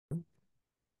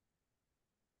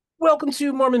Welcome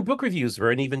to Mormon Book Reviews,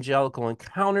 where an evangelical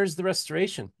encounters the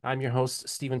restoration. I'm your host,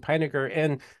 Stephen Peiniger,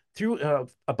 and through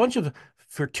a bunch of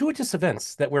fortuitous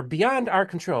events that were beyond our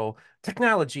control,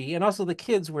 technology, and also the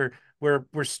kids were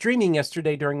streaming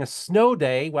yesterday during a snow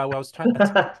day while I was trying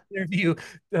to interview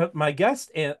my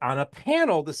guest on a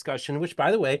panel discussion, which,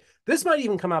 by the way, this might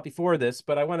even come out before this,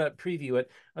 but I want to preview it.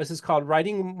 This is called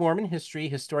Writing Mormon History,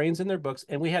 Historians in Their Books,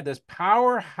 and we had this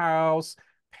powerhouse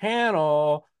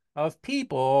panel of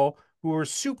people who were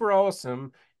super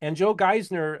awesome. And Joe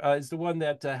Giesner is the one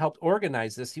that helped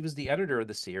organize this. He was the editor of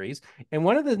the series. And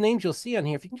one of the names you'll see on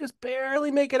here, if you can just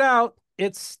barely make it out,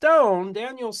 it's Stone,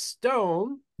 Daniel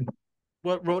Stone,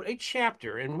 what wrote a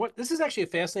chapter. And what this is actually a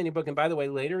fascinating book. And by the way,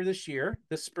 later this year,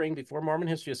 this spring, before Mormon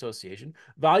History Association,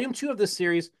 volume 2 of this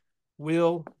series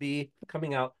will be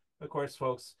coming out. Of course,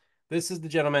 folks, this is the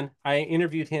gentleman. I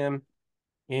interviewed him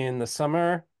in the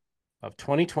summer of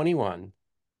 2021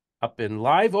 up in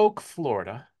Live Oak,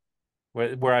 Florida,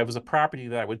 where I was a property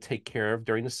that I would take care of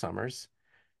during the summers.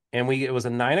 And it was a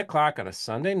 9 o'clock on a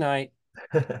Sunday night.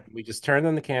 We just turned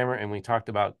on the camera and we talked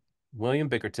about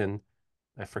William Bickerton,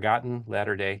 a forgotten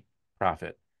Latter-day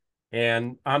Prophet.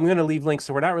 And I'm going to leave links.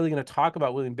 So we're not really going to talk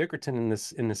about William Bickerton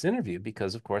in this interview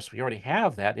because, of course, we already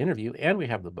have that interview and we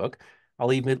have the book. I'll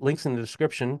leave links in the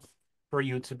description for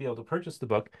you to be able to purchase the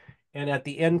book. And at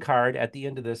the end card, at the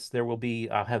end of this, there will be,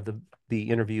 I'll have the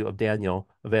interview of Daniel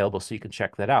available so you can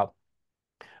check that out.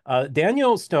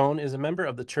 Daniel Stone is a member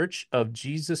of the Church of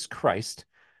Jesus Christ,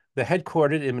 the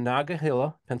headquartered in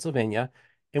Monongahela, Pennsylvania.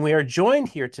 And we are joined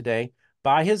here today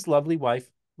by his lovely wife,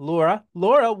 Laura.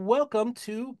 Laura, welcome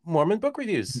to Mormon Book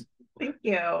Reviews. Thank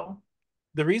you.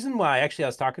 The reason why, actually, I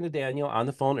was talking to Daniel on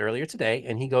the phone earlier today,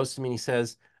 and he goes to me and he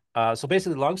says, so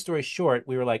basically, long story short,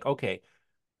 we were like, okay,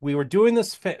 we were doing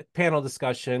this panel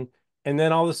discussion, and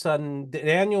then all of a sudden,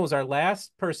 Daniel was our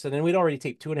last person, and we'd already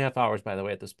taped 2.5 hours, by the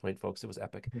way, at this point, folks. It was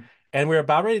epic. And we were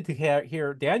about ready to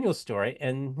hear Daniel's story,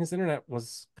 and his internet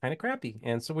was kind of crappy.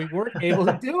 And so we weren't able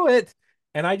to do it.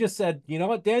 And I just said, you know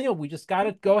what, Daniel, we just got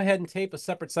to go ahead and tape a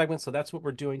separate segment. So that's what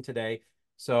we're doing today.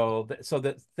 So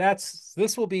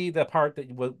this will be the part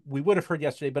that we would have heard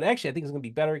yesterday, but actually I think it's going to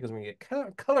be better because we're going to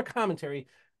get color commentary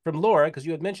from Laura, because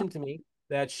you had mentioned to me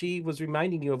that she was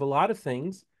reminding you of a lot of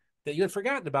things that you had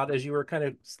forgotten about as you were kind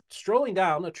of strolling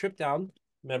down a trip down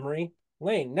memory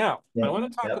lane. Now, I Yeah.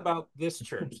 want to talk Yep. about this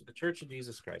church, the Church of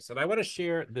Jesus Christ, and I want to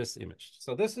share this image.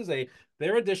 So this is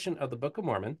their edition of the Book of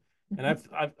Mormon, and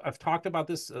I've talked about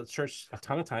this church a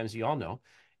ton of times, you all know.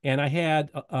 And I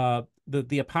had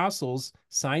the apostles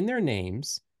sign their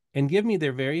names and give me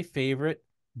their very favorite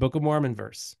Book of Mormon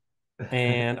verse.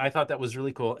 And I thought that was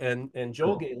really cool. And Joel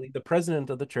Cool. Gately, the president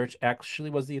of the church,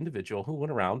 actually was the individual who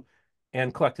went around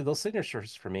and collected those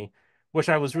signatures for me, which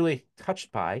I was really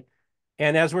touched by.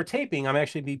 And as we're taping, I'm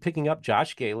actually be picking up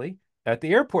Josh Gailey at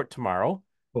the airport tomorrow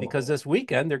because Cool. this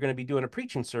weekend they're going to be doing a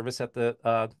preaching service at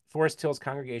the Forest Hills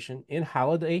congregation in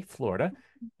Holiday, Florida.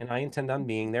 And I intend on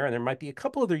being there. And there might be a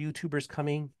couple other YouTubers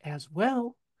coming as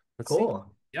well. Let's see.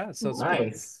 Cool. Yeah, so it's going to be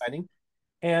Nice. exciting.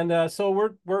 And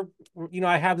so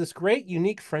I have this great,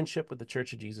 unique friendship with the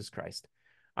Church of Jesus Christ.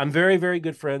 I'm very, very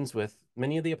good friends with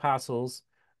many of the apostles,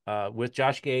 with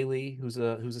Josh Gailey, who's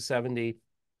a 70,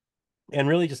 and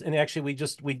really and actually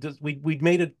we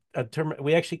made a term.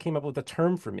 We actually came up with a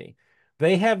term for me.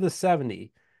 They have the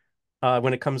 70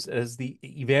 when it comes as the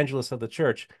evangelist of the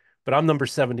church, but I'm number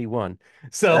 71.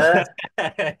 So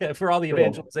Uh, for all the cool.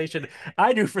 evangelization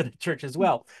I do for the church as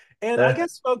well. And I Uh,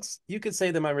 guess, folks, you could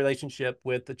say that my relationship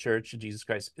with the Church of Jesus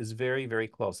Christ is very, very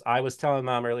close. I was telling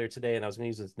Mom earlier today, and I was going to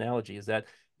use this analogy, is that,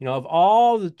 of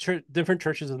all the different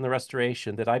churches in the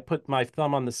Restoration that I put my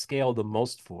thumb on the scale the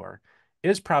most for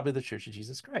is probably the Church of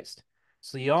Jesus Christ.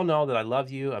 So you all know that I love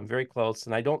you. I'm very close,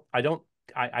 and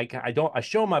I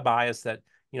show my bias that,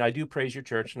 I do praise your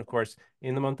church. And of course,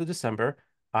 in the month of December,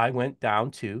 I went down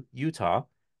to Utah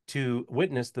to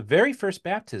witness the very first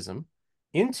baptism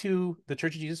into the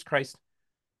Church of Jesus Christ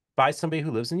by somebody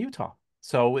who lives in Utah.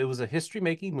 So it was a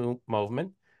history-making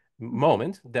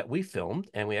moment that we filmed,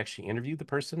 and we actually interviewed the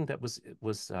person that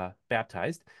was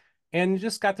baptized, and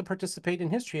just got to participate in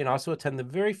history and also attend the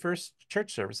very first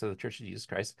church service of the Church of Jesus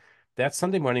Christ that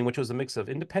Sunday morning, which was a mix of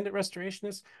independent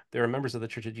restorationists. There were members of the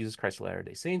Church of Jesus Christ of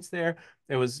Latter-day Saints there.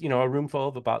 There was, a room full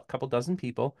of about a couple dozen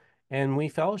people, and we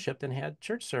fellowshipped and had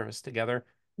church service together.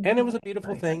 And it was a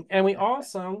beautiful nice. thing. And we all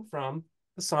sung from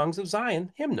the Songs of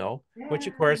Zion hymnal, which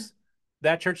of Yeah. course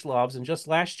that church loves. And just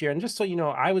last year, and just so you know,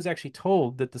 I was actually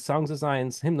told that the Songs of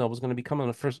Zion's hymnal was going to become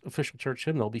an first official church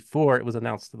hymnal before it was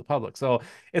announced to the public. So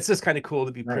it's just kind of cool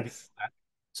to be privy to Nice. that.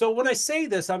 So when I say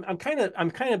this, I'm kind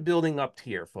of building up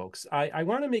here, folks. I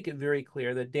want to make it very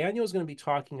clear that Daniel is going to be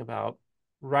talking about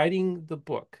writing the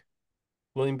book,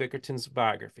 William Bickerton's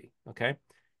biography. Okay.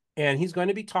 And he's going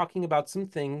to be talking about some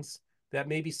things that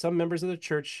maybe some members of the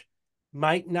church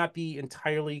might not be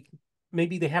entirely,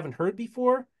 maybe they haven't heard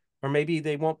before, or maybe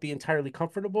they won't be entirely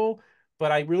comfortable.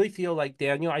 But I really feel like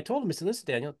Daniel, I told him, I said, listen,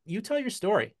 Daniel, you tell your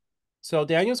story. So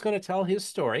Daniel's going to tell his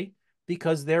story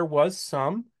because there was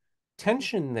some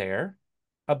tension there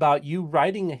about you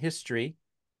writing a history,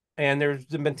 and there's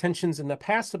been tensions in the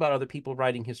past about other people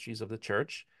writing histories of the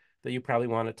church that you probably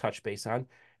want to touch base on.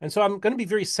 And so I'm going to be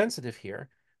very sensitive here,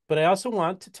 but I also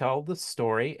want to tell the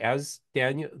story as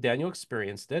Daniel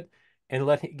experienced it, and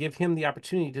give him the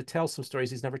opportunity to tell some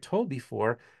stories he's never told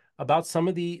before about some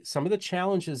of the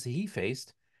challenges he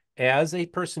faced as a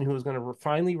person who was going to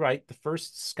finally write the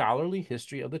first scholarly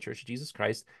history of the Church of Jesus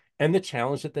Christ and the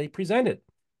challenge that they presented.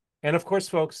 And of course,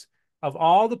 folks, of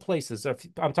all the places, if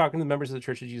I'm talking to the members of the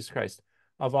Church of Jesus Christ,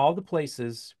 of all the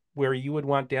places where you would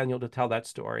want Daniel to tell that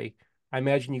story, I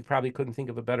imagine you probably couldn't think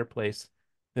of a better place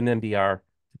than NBR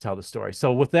to tell the story.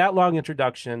 So, with that long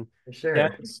introduction, For sure.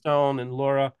 Daniel Stone and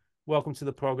Laura, welcome to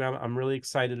the program. I'm really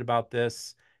excited about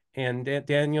this. And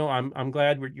Daniel, I'm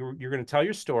glad you're going to tell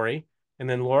your story. And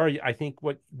then Laura, I think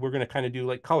what we're going to kind of do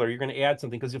like color, you're going to add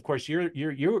something because of course you're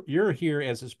here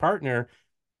as his partner,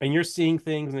 and you're seeing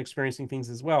things and experiencing things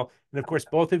as well. And of course,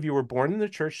 both of you were born in the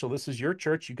church, so this is your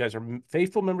church. You guys are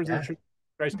faithful members of the Yeah. Church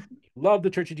of Christ. You love the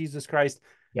Church of Jesus Christ,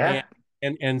 and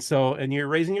Yeah. and you're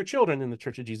raising your children in the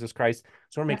Church of Jesus Christ.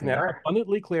 So we're Yeah, making we that are.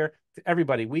 abundantly clear to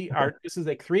everybody. We are. This is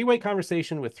a three-way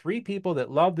conversation with three people that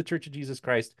love the Church of Jesus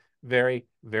Christ very,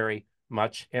 very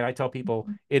much. And I tell people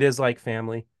it is like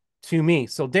family to me.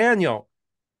 So Daniel,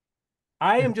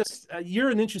 I am just,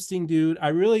 you're an interesting dude. I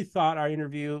really thought our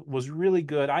interview was really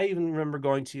good. I even remember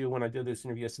going to you when I did this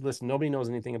interview. I said, listen, nobody knows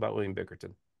anything about William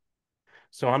Bickerton.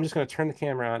 So I'm just going to turn the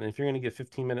camera on. And if you're going to give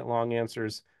 15-minute long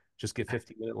answers, just give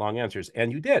 15-minute long answers.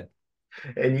 And you did.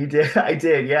 And you did. I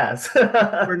did, yes.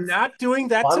 We're not doing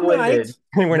that tonight. Long-winded.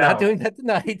 We're not No. doing that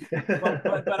tonight.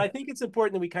 But I think it's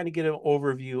important that we kind of get an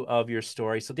overview of your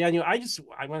story. So Daniel, I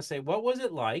want to say, what was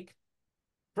it like?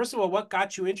 First of all, what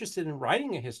got you interested in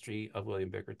writing a history of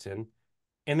William Bickerton?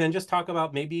 And then just talk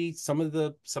about maybe some of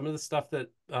the stuff that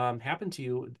happened to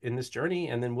you in this journey,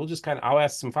 and then we'll just kind of I'll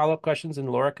ask some follow-up questions, and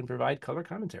Laura can provide color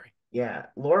commentary. Yeah,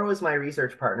 Laura was my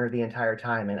research partner the entire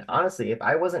time. And honestly, if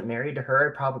I wasn't married to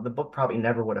her, the book probably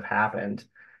never would have happened.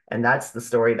 And that's the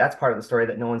story. That's part of the story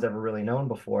that no one's ever really known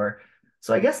before.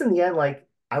 So I guess in the end, like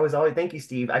I was always, thank you,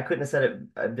 Steve. I couldn't have said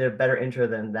it did a better intro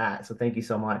than that. So thank you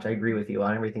so much. I agree with you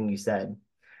on everything you said.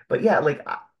 But yeah, like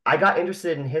I got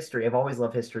interested in history. I've always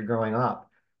loved history growing up.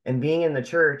 And being in the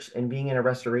church and being in a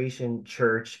restoration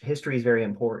church, history is very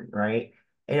important, right?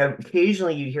 And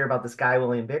occasionally you'd hear about this guy,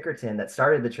 William Bickerton, that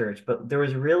started the church, but there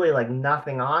was really like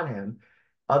nothing on him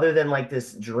other than like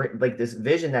this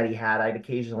vision that he had. I'd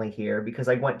occasionally hear because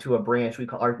I went to a branch, we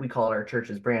call it our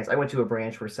church's branch. I went to a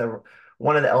branch where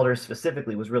one of the elders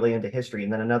specifically was really into history,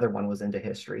 and then another one was into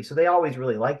history. So they always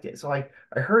really liked it. So I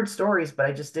heard stories, but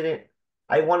I just didn't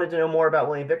I wanted to know more about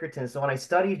William Bickerton. So when I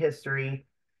studied history,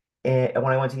 and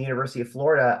when I went to the University of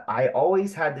Florida, I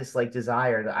always had this like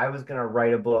desire that I was going to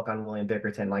write a book on William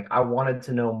Bickerton. Like I wanted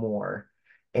to know more.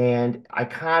 And I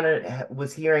kind of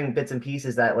was hearing bits and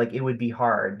pieces that like it would be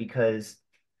hard because,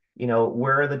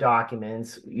 where are the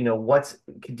documents?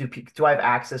 Do I have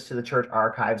access to the church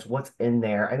archives? What's in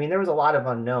there? I mean, there was a lot of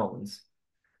unknowns.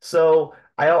 So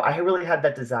I really had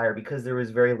that desire because there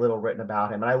was very little written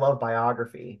about him. And I love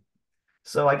biography.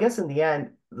 So I guess in the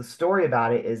end, the story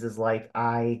about it is like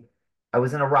I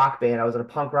was in a rock band. I was in a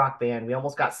punk rock band. We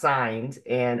almost got signed,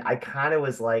 and I kind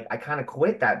of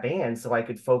quit that band so I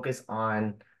could focus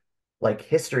on like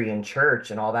history and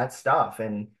church and all that stuff.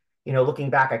 And looking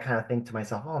back, I kind of think to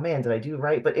myself, "Oh man, did I do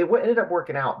right?" But ended up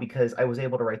working out because I was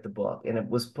able to write the book, and it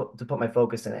was to put my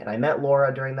focus in it. And I met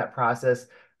Laura during that process.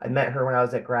 I met her when I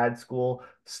was at grad school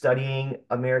studying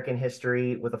American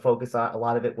history with a focus on a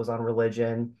lot of it was on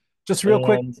religion. And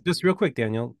Just real quick,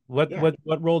 Daniel. What yeah. what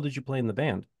what role did you play in the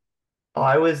band? Oh,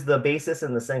 I was the bassist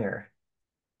and the singer.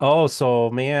 Oh, so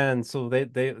man, so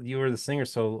they you were the singer,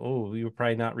 so you were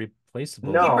probably not replaceable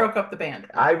He then. No, broke up the band.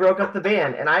 I broke up the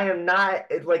band, and I am not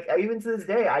like even to this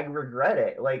day I regret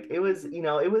it. Like it was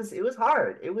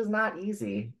hard. It was not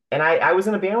easy. And I was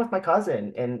in a band with my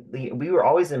cousin, and we were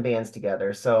always in bands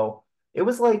together. So it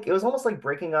was almost like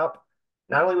breaking up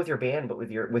not only with your band but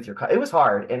it was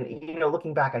hard. And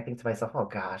looking back, I think to myself, oh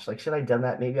gosh, like should I have done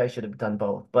that? Maybe I should have done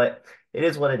both. But it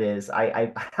is what it is.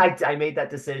 I made that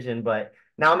decision, but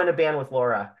now I'm in a band with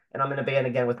Laura. and I'm in a band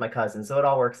again with my cousin, so it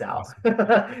all works out.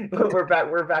 Awesome.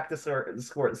 We're back to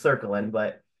circling,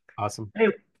 but Awesome.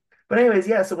 anyway, but anyways,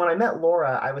 yeah. So when I met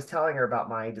Laura, I was telling her about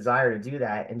my desire to do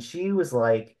that, and she was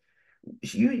like,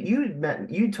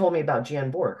 you told me about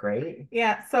Jan Bork, right?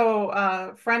 Yeah, so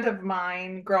a friend of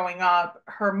mine growing up,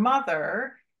 her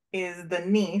mother is the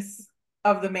niece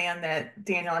of the man that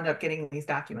Daniel ended up getting these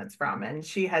documents from. And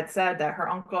she had said that her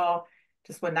uncle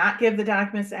just would not give the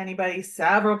documents to anybody.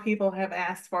 Several people have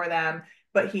asked for them,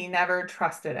 but he never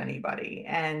trusted anybody.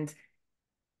 And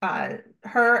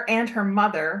her and her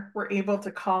mother were able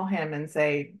to call him and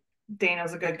say,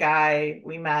 Daniel's a good guy.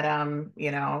 We met him,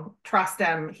 trust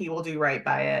him. He will do right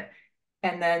by it.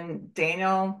 And then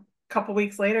Daniel, a couple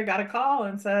weeks later, got a call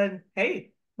and said,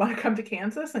 hey, want to come to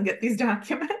Kansas and get these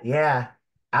documents? Yeah,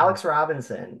 Alex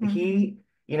Robinson. Mhm.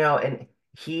 And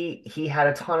he had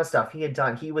a ton of stuff he had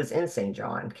done. He was in St.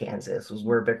 John, Kansas, was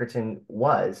where Bickerton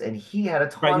was, and he had a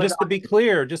Right, ton and of just to be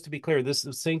clear, this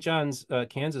St. John's,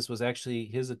 Kansas, was actually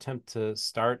his attempt to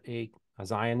start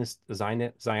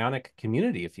Zionic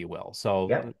community, if you will. So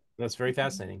Yep. that's very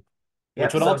fascinating, which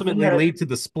Yep. would So he ultimately had a lead to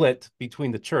the split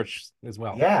between the church as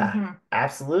well. Yeah, Mhm.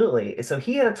 absolutely. So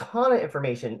he had a ton of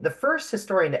information. The first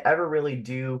historian to ever really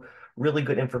do really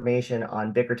good information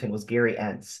on Bickerton was Gary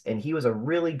Entz, and he was a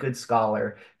really good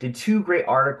scholar, did two great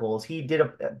articles. He did a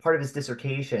part of his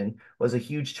dissertation was a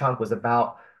huge chunk was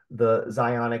about the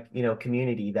Zionic,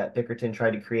 community that Bickerton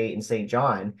tried to create in St.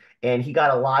 John. And he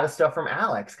got a lot of stuff from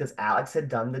Alex because Alex had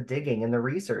done the digging and the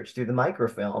research through the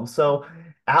microfilm. So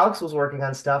Alex was working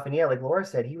on stuff, and yeah, like Laura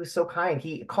said, he was so kind.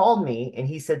 He called me and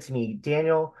he said to me,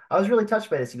 Daniel, I was really touched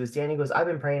by this. He goes, Daniel goes, I've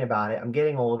been praying about it. I'm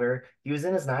getting older. He was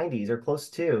in his 90s or close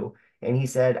to. And he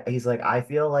said, he's like, I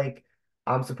feel like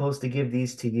I'm supposed to give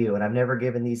these to you, and I've never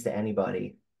given these to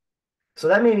anybody. So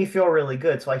that made me feel really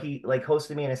good. So he like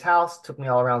hosted me in his house, took me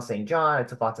all around St. John. I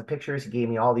took lots of pictures. He gave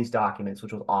me all these documents,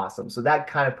 which was awesome. So that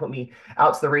kind of put me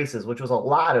out to the races, which was a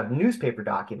lot of newspaper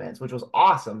documents, which was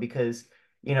awesome because,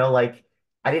 like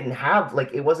I didn't have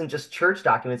like it wasn't just church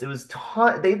documents. It was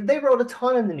ton they wrote a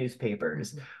ton in the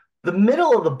newspapers. The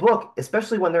middle of the book,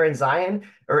 especially when they're in Zion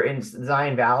or in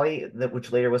Zion Valley,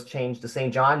 which later was changed to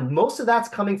St. John, most of that's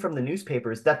coming from the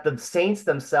newspapers that the saints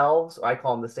themselves, I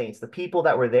call them the saints, the people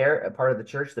that were there, a part of the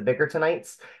church, the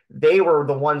Bickertonites, they were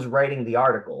the ones writing the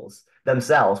articles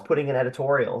themselves, putting an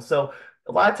editorial. So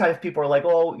a lot of times people are like,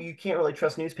 oh, you can't really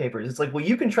trust newspapers. It's like, well,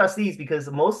 you can trust these because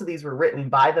most of these were written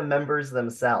by the members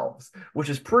themselves, which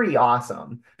is pretty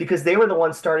awesome because they were the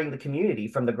ones starting the community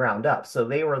from the ground up. So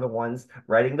they were the ones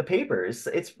writing the papers.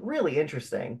 It's really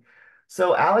interesting.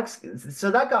 So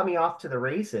that got me off to the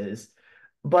races.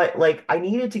 But like I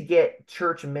needed to get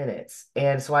church minutes.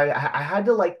 And so I had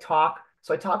to like talk.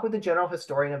 So I talked with the general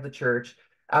historian of the church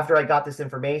after I got this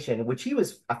information, which he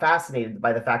was fascinated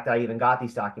by the fact that I even got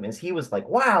these documents. He was like,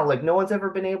 wow, like no one's ever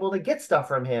been able to get stuff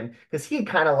from him because he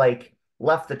kind of like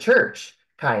left the church,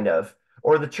 kind of,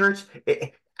 or the church.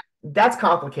 That's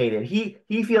complicated.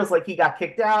 He feels like he got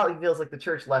kicked out. He feels like the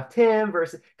church left him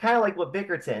versus kind of like what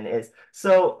Bickerton is.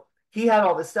 So he had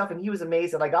all this stuff and he was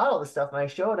amazed that I got all this stuff and I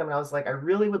showed him and I was like, I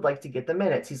really would like to get the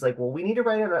minutes. He's like, well, we need to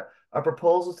write a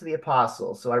proposal to the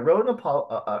apostles. So I wrote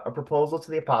a proposal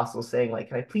to the apostles saying like,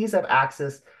 can I please have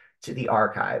access to the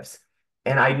archives?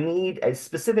 And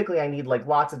specifically, I need like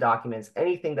lots of documents,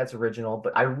 anything that's original,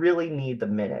 but I really need the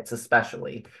minutes,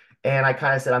 especially. And I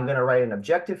kind of said, I'm going to write an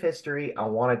objective history. I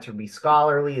want it to be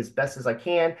scholarly as best as I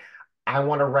can. I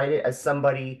want to write it as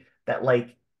somebody that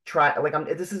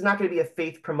this is not going to be a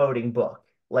faith promoting book.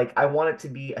 Like I want it to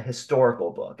be a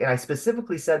historical book. And I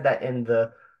specifically said that in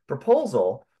the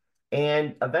proposal.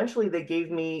 And eventually they gave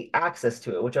me access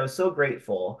to it, which I was so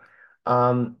grateful.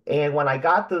 And when I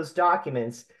got those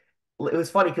documents, it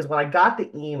was funny because when I got the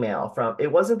email from,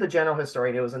 it wasn't the general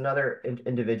historian, it was another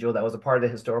individual that was a part of the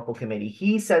historical committee.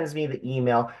 He sends me the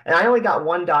email, and I only got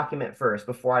one document first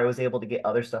before I was able to get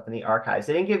other stuff in the archives.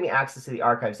 They didn't give me access to the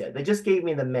archives yet. They just gave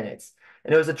me the minutes.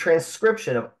 And it was a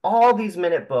transcription of all these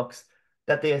minute books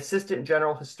that the assistant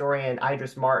general historian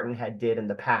Idris Martin had did in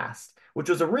the past, which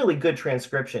was a really good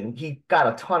transcription. He got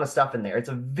a ton of stuff in there. It's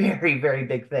a very, very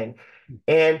big thing.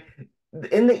 And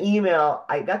in the email,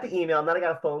 I got the email and then I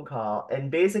got a phone call. And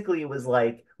basically it was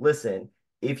like, listen,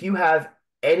 if you have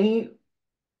any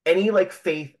like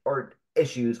faith or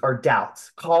issues or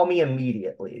doubts, call me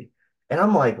immediately. And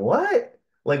I'm like, what?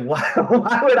 Like, why,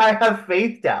 why would I have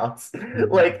faith doubts? Mhm.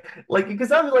 Like,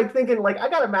 because I'm like thinking, like, I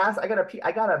got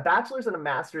a bachelor's and a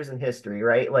master's in history,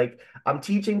 right? Like, I'm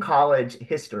teaching college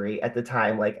history at the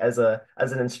time, like as an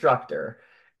instructor.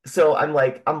 so I'm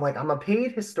a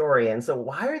paid historian. So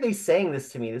why are they saying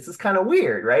this to me? This is kind of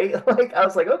weird, right? Like I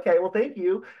was like, okay, well, thank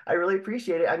you. I really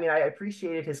appreciate it. I mean, I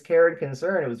appreciated his care and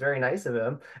concern. It was very nice of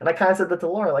him. And I kind of said that to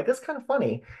Laura, like, that's kind of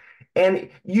funny. And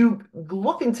you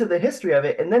look into the history of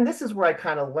it, and then this is where I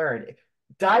kind of learned.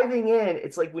 Diving in,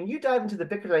 it's like when you dive into the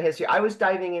Bickerton history, I was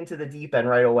diving into the deep end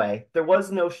right away. There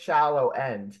was no shallow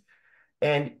end.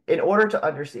 And in order to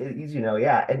understand, you know,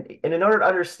 yeah, and in order to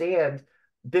understand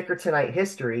Bickertonite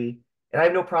history, and I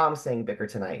have no problem saying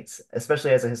Bickertonites,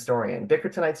 especially as a historian.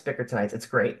 Bickertonites, it's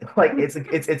great. Like it's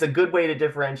a good way to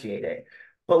differentiate it.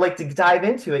 But like to dive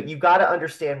into it, you got to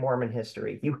understand Mormon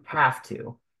history. You have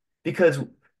to, because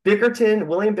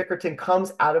William Bickerton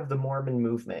comes out of the Mormon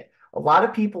movement. A lot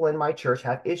of people in my church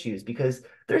have issues because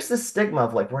there's this stigma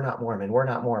of like, we're not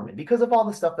Mormon, because of all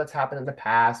the stuff that's happened in the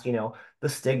past, you know, the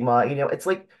stigma, you know, it's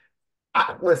like,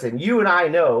 listen, you and I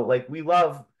know, like, we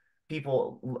love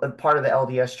people part of the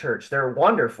LDS church. They're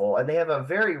wonderful and they have a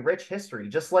very rich history,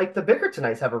 just like the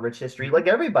Bickertonites have a rich history, like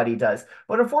everybody does.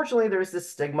 But unfortunately, there's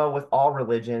this stigma with all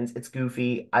religions. It's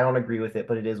goofy. I don't agree with it,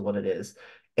 but it is what it is.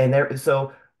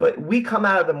 But we come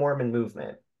out of the Mormon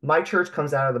movement. My church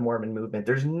comes out of the Mormon movement.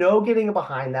 There's no getting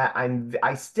behind that.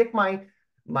 I stick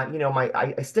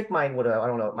I stick my what I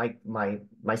don't know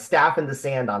my staff in the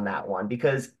sand on that one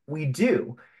because we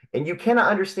do. And you cannot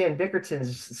understand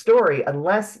Bickerton's story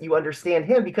unless you understand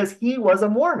him because he was a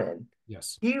Mormon.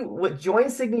 Yes. He would join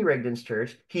Sidney Rigdon's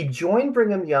church. He joined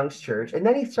Brigham Young's church, and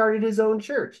then he started his own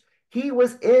church. He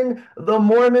was in the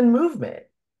Mormon movement.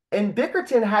 And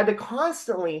Bickerton had to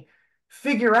constantly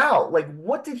figure out, like,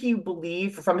 what did he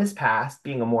believe from his past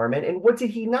being a Mormon, and what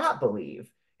did he not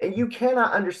believe? And you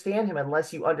cannot understand him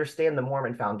unless you understand the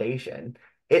Mormon foundation.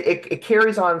 It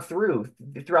carries on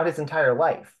throughout his entire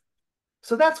life.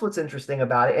 So that's what's interesting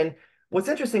about it. And what's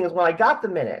interesting is when I got the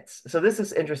minutes, so this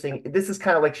is interesting. This is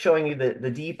kind of like showing you the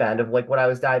deep end of like what I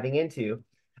was diving into.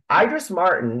 Idris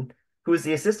Martin, who is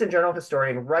the assistant general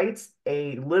historian, writes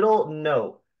a little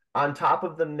note on top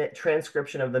of the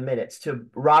transcription of the minutes to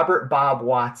Robert Bob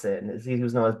Watson, as he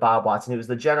was known as Bob Watson, who was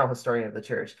the general historian of the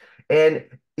church. And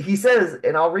he says,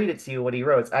 and I'll read it to you what he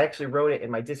wrote. I actually wrote it in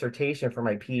my dissertation for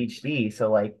my PhD. So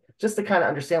like just to kind of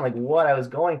understand like what I was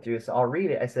going through. So I'll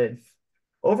read it. I said,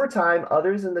 over time,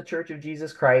 others in the Church of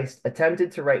Jesus Christ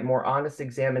attempted to write more honest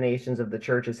examinations of the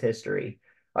church's history.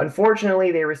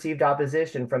 Unfortunately, they received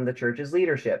opposition from the church's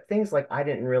leadership. Things like, I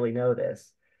didn't really know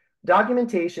this.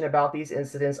 Documentation about these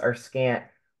incidents are scant,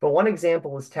 but one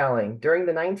example is telling. During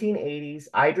the 1980s,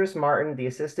 Idris Martin, the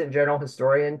assistant general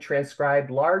historian,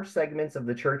 transcribed large segments of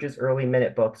the church's early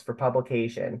minute books for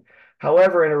publication.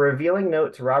 However, in a revealing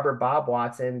note to Robert Bob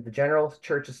Watson, the general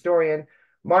church historian,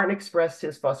 Martin expressed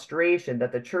his frustration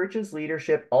that the church's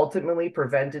leadership ultimately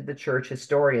prevented the church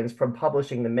historians from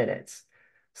publishing the minutes.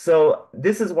 So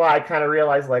this is why I kind of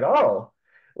realized, like, oh,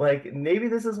 like maybe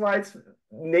this is why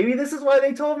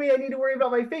they told me I need to worry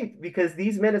about my faith because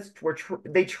these minutes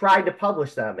they tried to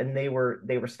publish them and they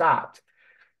were stopped.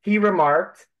 He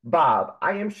remarked, Bob,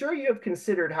 I am sure you have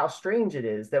considered how strange it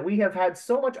is that we have had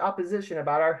so much opposition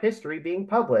about our history being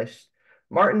published.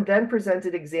 Martin then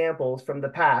presented examples from the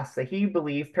past that he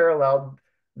believed paralleled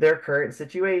their current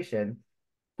situation.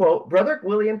 Quote, Brother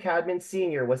William Cadman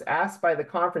Sr. was asked by the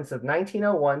conference of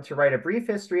 1901 to write a brief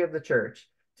history of the church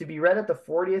to be read at the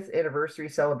 40th anniversary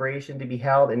celebration to be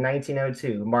held in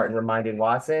 1902, Martin reminded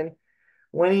Watson.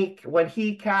 When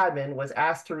Cadman was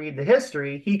asked to read the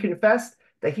history, he confessed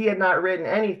that he had not written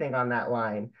anything on that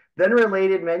line, then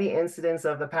related many incidents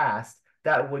of the past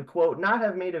that would, quote, not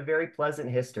have made a very pleasant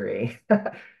history.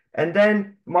 And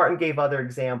then Martin gave other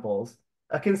examples.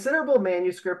 A considerable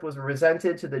manuscript was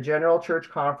presented to the General Church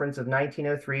Conference of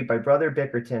 1903 by Brother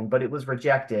Bickerton, but it was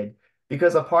rejected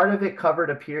because a part of it covered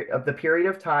the period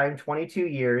of time, 22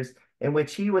 years, in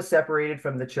which he was separated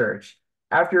from the church.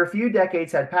 After a few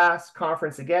decades had passed,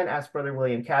 conference again asked Brother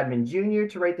William Cadman Jr.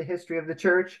 to write the history of the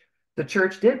church. The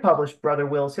church did publish Brother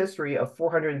Will's history of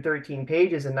 413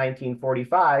 pages in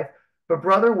 1945, but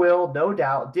Brother Will, no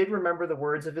doubt, did remember the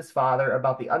words of his father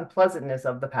about the unpleasantness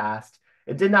of the past.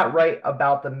 It did not write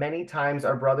about the many times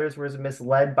our brothers were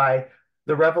misled by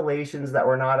the revelations that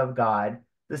were not of God,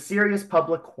 the serious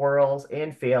public quarrels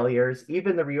and failures,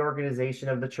 even the reorganization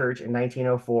of the church in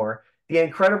 1904, the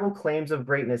incredible claims of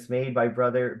greatness made by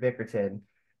Brother Bickerton.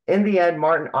 In the end,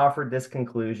 Martin offered this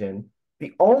conclusion.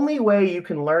 The only way you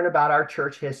can learn about our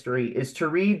church history is to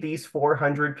read these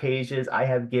 400 pages I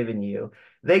have given you.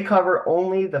 They cover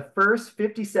only the first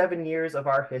 57 years of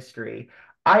our history.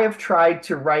 I have tried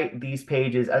to write these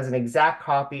pages as an exact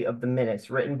copy of the minutes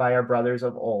written by our brothers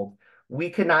of old. We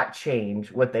cannot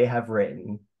change what they have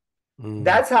written. Mm.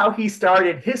 That's how he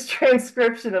started his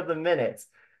transcription of the minutes.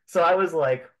 So I was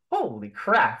like, holy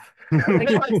crap. I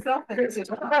got myself into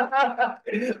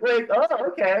Like, oh,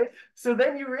 okay. So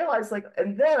then you realize, like,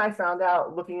 and then I found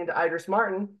out looking into Idris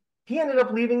Martin, he ended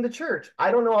up leaving the church.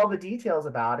 I don't know all the details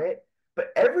about it, but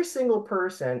every single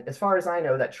person, as far as I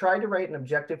know, that tried to write an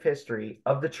objective history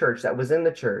of the church that was in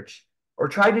the church or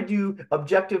tried to do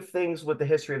objective things with the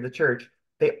history of the church,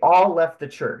 they all left the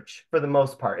church for the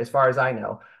most part, as far as I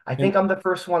know. I think And I'm the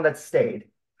first one that stayed.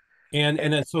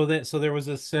 so there was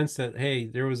a sense that, hey,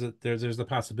 there's the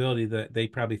possibility that they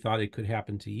probably thought it could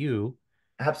happen to you.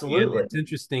 And Absolutely. it's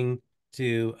interesting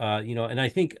to and I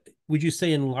think, would you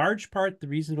say in large part the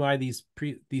reason why these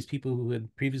people who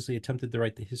had previously attempted to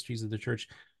write the histories of the church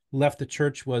left the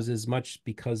church was as much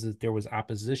because there was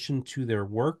opposition to their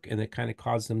work, and it kind of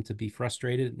caused them to be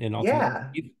frustrated and ultimately Yeah.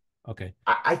 leave? Okay.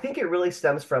 I think it really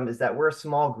stems from is that we're a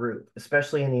small group,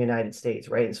 especially in the United States,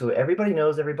 right? And so everybody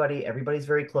knows everybody, everybody's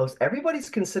very close. Everybody's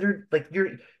considered like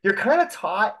you're kind of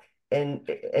taught, and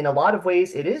in a lot of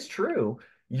ways it is true.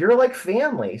 You're like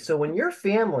family. So when you're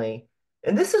family,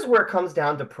 and this is where it comes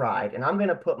down to pride, and I'm going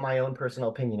to put my own personal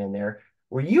opinion in there,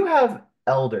 where you have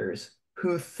elders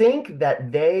who think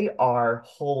that they are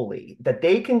holy, that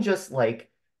they can just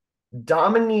like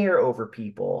domineer over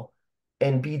people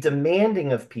and be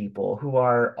demanding of people who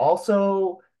are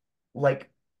also like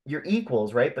your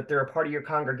equals, right? But they're a part of your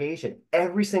congregation.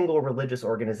 Every single religious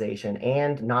organization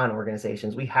and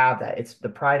non-organizations, we have that. It's the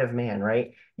pride of man,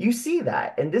 right? You see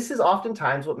that. And this is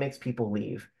oftentimes what makes people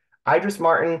leave. Idris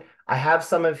Martin, I have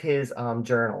some of his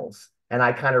journals, and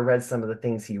I kind of read some of the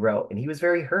things he wrote, and he was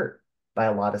very hurt by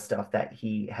a lot of stuff that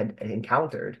he had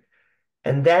encountered.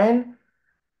 And then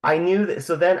I knew that.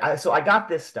 So I got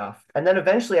this stuff, and then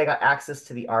eventually I got access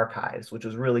to the archives, which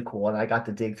was really cool. And I got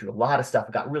to dig through a lot of stuff.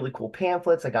 I got really cool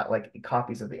pamphlets. I got like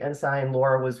copies of the Ensign.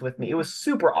 Laura was with me. It was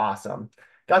super awesome.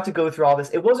 Got to go through all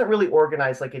this. It wasn't really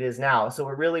organized like it is now, so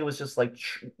it really was just like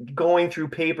going through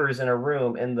papers in a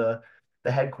room in the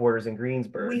headquarters in We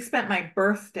Greensburg. spent my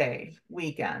birthday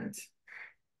weekend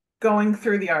going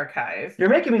through the archive. You're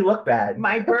making me look bad.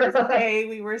 My birthday,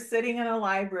 we were sitting in a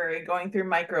library going through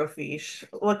microfiche,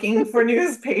 looking for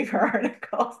newspaper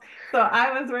articles. So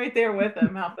I was right there with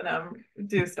him, helping him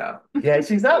do stuff. Yeah,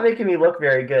 she's not making me look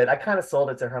very good. I kind of sold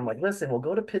it to her. I'm like, listen, we'll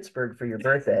go to Pittsburgh for your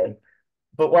birthday.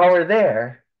 But while we're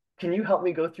there, can you help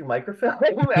me go through microfilm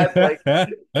at like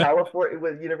California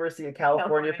with University of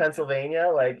California, California.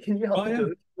 Pennsylvania? Like, can you help Oh me yeah.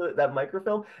 go through that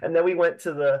microfilm? And then we went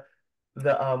to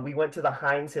the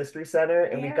Heinz History Center,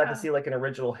 and we got to Yeah. see like an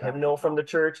original hymnal from the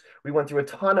church. We went through a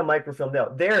ton of microfilm.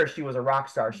 There she was a rock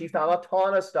star. She found a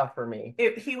ton of stuff for me.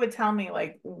 He would tell me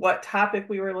like what topic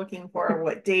we were looking for,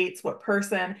 what dates, what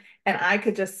person, and I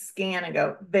could just scan and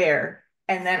go there.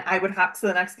 And then I would hop to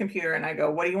the next computer and I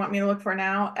go, what do you want me to look for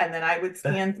now? And then I would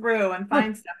scan through and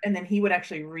find stuff. And then he would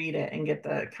actually read it and get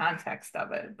the context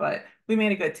of it. But we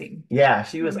made a good team. Yeah,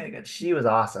 We made a good team. she was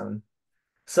awesome.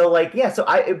 So like yeah, so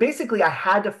I basically I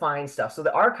had to find stuff. So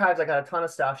the archives, I got a ton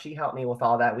of stuff. She helped me with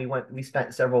all that. We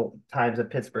spent several times in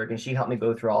Pittsburgh, and she helped me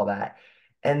go through all that.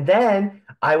 And then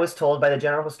I was told by the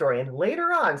general historian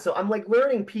later on. So I'm like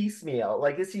learning piecemeal.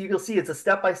 Like this, you'll see it's a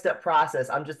step-by-step process.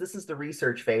 This is the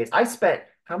research phase. I spent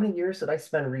how many years did I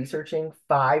spend researching?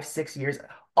 5, 6 years,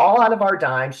 all out of our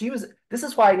dime. This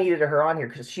is why I needed her on here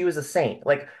because she was a saint.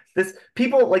 Like this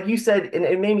people like you said, and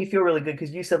it made me feel really good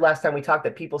because you said last time we talked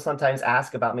that people sometimes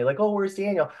ask about me like, oh, where's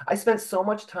Daniel? I spent so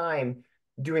much time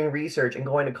doing research and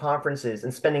going to conferences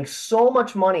and spending so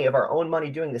much money of our own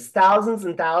money doing this, thousands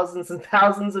and thousands and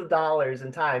thousands of dollars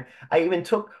in time. I even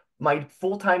took my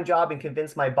full-time job and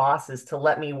convinced my bosses to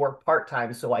let me work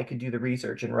part-time so I could do the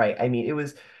research and write. I mean,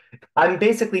 I'm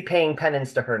basically paying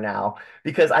penance to her now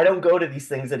because I don't go to these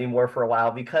things anymore for a while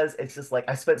because it's just like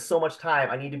I spent so much time.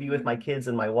 I need to be with my kids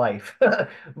and my wife.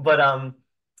 But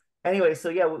anyway, so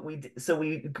yeah, we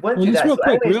went Well, through just that. real So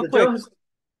quick, anyways,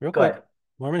 real go quick. ahead.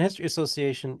 Mormon History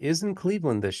Association is in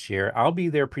Cleveland this year. I'll be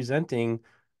there presenting.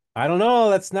 I don't know.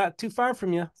 That's not too far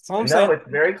from you. That's all I'm No, saying. it's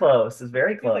very close. It's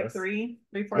very It was like close. three,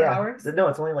 four Yeah. hours. No,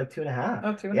 it's only like two and a half.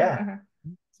 Oh, two and a half. Yeah. Okay.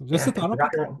 So just a Yeah, thought.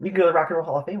 Okay. you can go to the Rock and Roll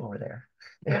Hall of Fame over there.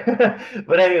 Yep.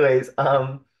 But anyways,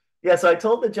 yeah, so I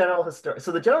told the general historian.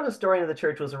 So the general historian of the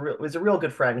church was a real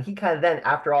good friend. He kind of then,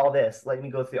 after all this, let me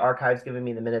go through the archives, giving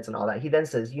me the minutes and all that. He then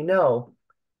says,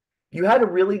 you had a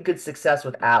really good success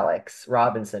with Alex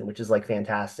Robinson, which is like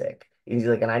fantastic. He's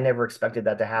like, and I never expected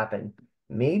that to happen.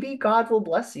 Maybe God will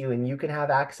bless you and you can have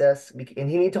access. And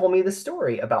he told me the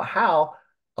story about how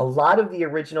a lot of the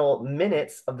original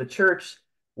minutes of the church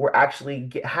were actually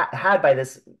had by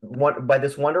this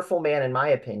wonderful man, in my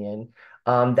opinion,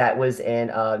 that was in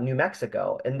New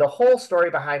Mexico. And the whole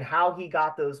story behind how he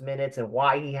got those minutes and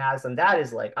why he has them, that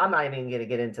is like, I'm not even going to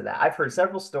get into that. I've heard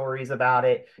several stories about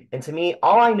it. And to me,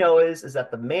 all I know is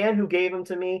that the man who gave them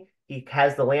to me, he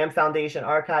has the Lamb Foundation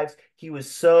archives. He was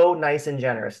so nice and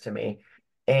generous to me.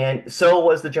 And so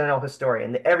was the general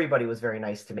historian. Everybody was very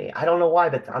nice to me. I don't know why,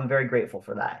 but I'm very grateful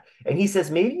for that. And he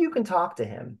says, maybe you can talk to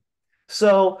him.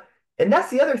 So, and that's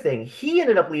the other thing. He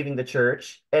ended up leaving the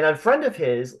church, and a friend of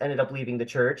his ended up leaving the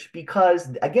church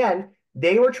because, again,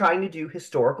 they were trying to do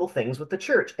historical things with the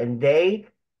church. And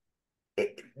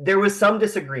there was some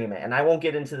disagreement, and I won't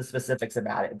get into the specifics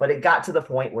about it, but it got to the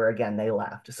point where, again, they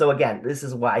left. So, again, this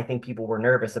is why I think people were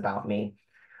nervous about me.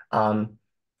 Um,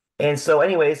 and so,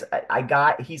 anyways,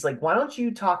 he's like, why don't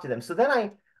you talk to them? So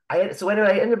then so what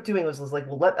I ended up doing was like,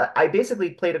 well, I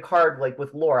basically played a card like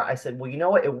with Laura. I said, well, you know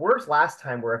what? It worked last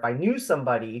time where if I knew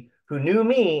somebody who knew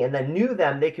me and then knew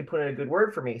them, they could put in a good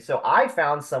word for me. So I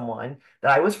found someone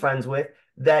that I was friends with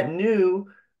that knew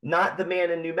not the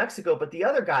man in New Mexico, but the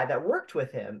other guy that worked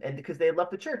with him. And because they had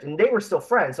left the church and they were still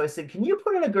friends. So I said, can you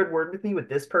put in a good word with me with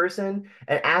this person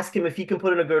and ask him if he can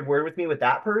put in a good word with me with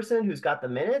that person who's got the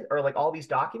minute or like all these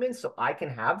documents so I can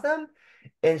have them?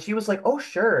 And she was like, oh,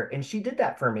 sure. And she did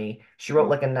that for me. She wrote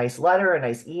like a nice letter, a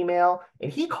nice email.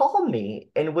 And he called me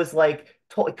and was like,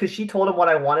 because she told him what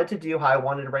I wanted to do, how I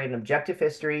wanted to write an objective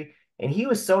history. And he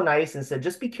was so nice and said,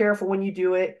 just be careful when you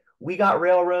do it. We got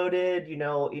railroaded,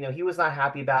 he was not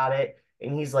happy about it.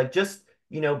 And he's like,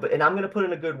 and I'm going to put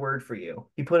in a good word for you.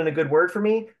 He put in a good word for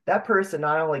me. That person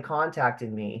not only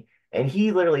contacted me, and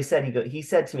he literally said, he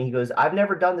said to me, he goes, I've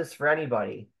never done this for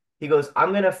anybody. He goes, I'm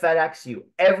going to FedEx you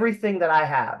everything that I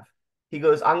have. He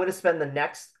goes, I'm going to spend the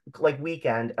next like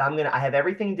weekend. I have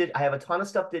everything. I have a ton of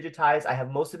stuff digitized. I have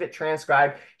most of it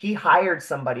transcribed. He hired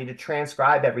somebody to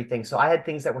transcribe everything. So I had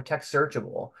things that were text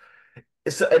searchable.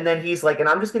 So, and then he's like, and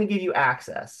I'm just going to give you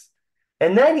access.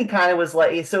 And then he kind of was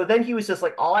like, so then he was just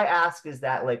like, all I ask is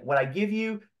that like what I give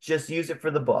you, just use it for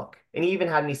the book. And he even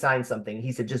had me sign something.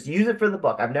 He said, just use it for the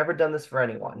book. I've never done this for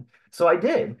anyone. So I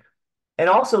did. And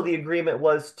also the agreement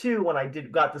was too, when I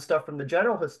got the stuff from the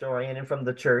general historian and from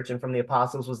the church and from the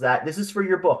apostles, was that this is for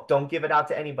your book. Don't give it out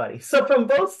to anybody. So from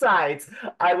both sides,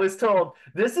 I was told,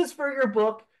 this is for your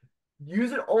book.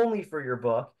 Use it only for your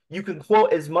book. You can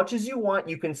quote as much as you want.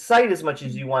 You can cite as much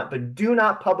as you want, but do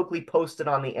not publicly post it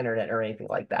on the internet or anything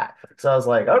like that. So I was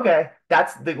like, okay,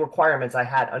 that's the requirements I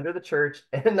had under the church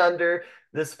and under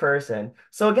this person.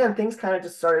 So again, things kind of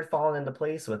just started falling into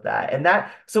place with that. And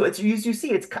so it's, you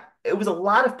see, it was a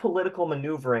lot of political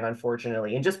maneuvering,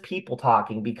 unfortunately, and just people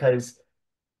talking because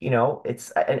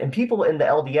it's and people in the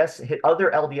LDS,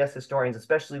 other LDS historians,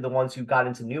 especially the ones who got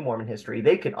into New Mormon history,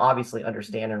 they can obviously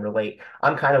understand and relate.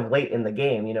 I'm kind of late in the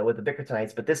game, with the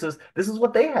Bickertonites, but this is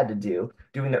what they had to do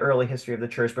doing the early history of the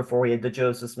church before we had the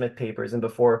Joseph Smith papers and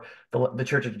before the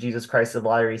Church of Jesus Christ of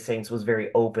Latter-day Saints was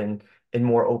very open and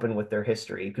more open with their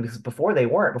history. Because before they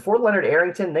weren't. Before Leonard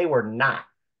Arrington, they were not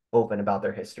open about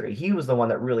their history. He was the one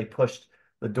that really pushed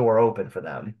the door open for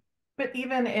them. But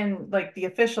even in like the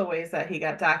official ways that he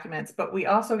got documents, but we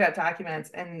also got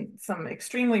documents in some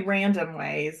extremely random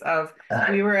ways of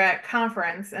we were at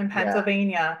conference in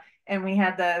Pennsylvania and we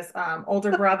had this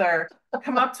older brother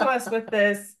come up to us with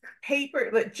this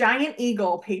giant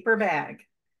eagle paper bag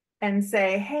and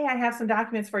say, hey, I have some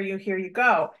documents for you. Here you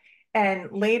go.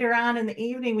 And later on in the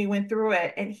evening, we went through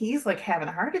it and he's like having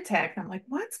a heart attack. And I'm like,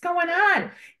 what's going on?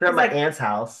 They're at my like, aunt's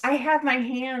house. I have my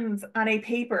hands on a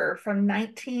paper from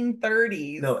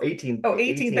 1930s. No, 18. Oh,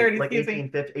 1830s, like excuse me.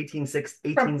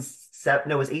 1850,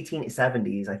 no, it was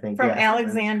 1870s, I think. From Yes,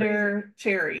 Alexander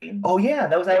Cherry. Oh yeah,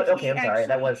 that was okay. I'm sorry,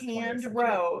 that was hand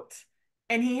wrote,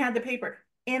 and he had the paper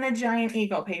in a giant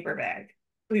eagle paper bag.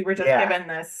 We were just given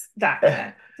this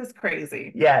document. Just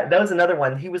crazy. Yeah, that was another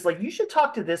one. He was like, you should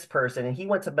talk to this person. And he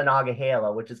went to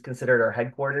Monongahela, which is considered our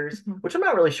headquarters, which I'm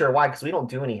not really sure why, because we don't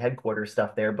do any headquarters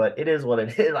stuff there, but it is what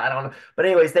it is. I don't know. But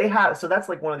anyways, so that's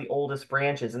like one of the oldest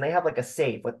branches, and they have like a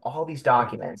safe with all these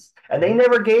documents. And they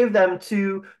never gave them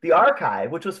to the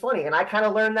archive, which was funny. And I kind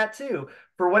of learned that too.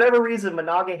 For whatever reason,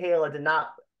 Monongahela did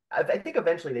not. I think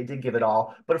eventually they did give it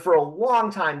all, but for a long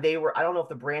time I don't know if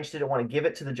the branch didn't want to give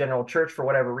it to the general church for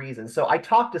whatever reason. So I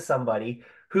talked to somebody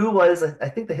who was, I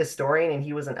think, the historian, and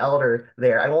he was an elder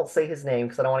there. I won't say his name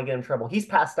because I don't want to get in trouble. He's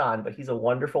passed on, but he's a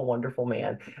wonderful, wonderful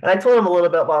man. And I told him a little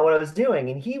bit about what I was doing,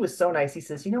 and he was so nice. He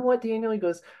says, you know what, Daniel? He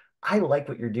goes, I like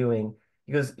what you're doing.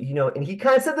 He goes, and he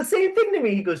kind of said the same thing to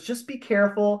me. He goes, just be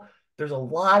careful. There's a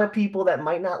lot of people that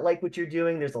might not like what you're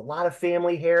doing. There's a lot of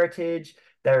family heritage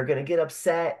that are going to get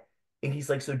upset. And he's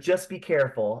like, so just be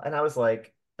careful. And I was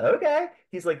like, okay.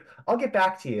 He's like, I'll get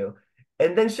back to you.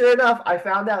 And then sure enough, I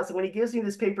found out. So when he gives me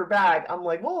this paper bag, I'm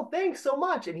like, well, thanks so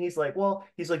much. And he's like, well,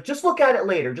 he's like, just look at it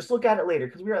later. Just look at it later.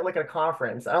 Because we were at like a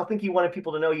conference. I don't think he wanted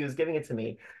people to know he was giving it to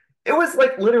me. It was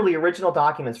like literally original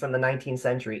documents from the 19th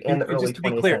century and the And early just to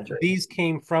be 20th clear, century. these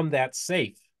came from that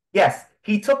safe. Yes,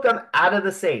 he took them out of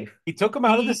the safe. He took them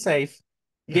out of the He, safe,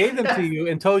 gave them to yes, you,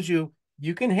 and told you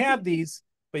you can have these,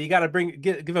 but you got to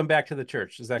give them back to the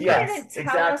church. Is that He correct? yes, didn't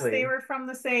tell us they exactly. were from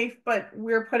the safe, but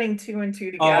we're putting two and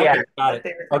two Oh, Yeah, okay, together got that it.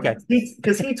 they were from Okay, the safe.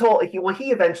 because he told well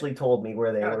he eventually told me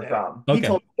where they were Okay. from. He okay,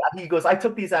 told me, he goes, I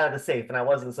took these out of the safe and I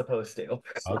wasn't supposed to.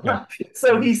 okay.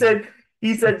 So he said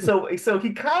so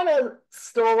he kind of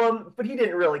stole them, but he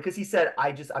didn't really because he said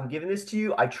I'm giving this to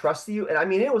you. I trust you, and I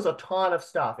mean it was a ton of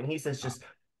stuff. And he says just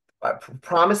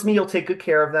promise me you'll take good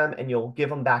care of them and you'll give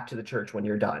them back to the church when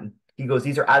you're done. He goes,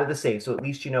 these are out of the safe, so at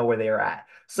least you know where they are at.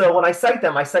 So when I cite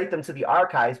them to the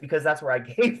archives because that's where I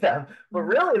gave them. But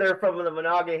really, they're from the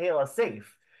Monongahela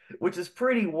safe, which is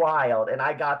pretty wild. And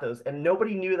I got those, and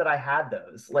nobody knew that I had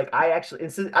those. Like I actually,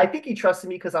 and so I think he trusted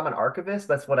me because I'm an archivist.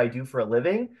 That's what I do for a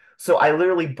living. So I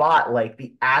literally bought like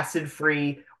the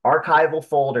acid-free archival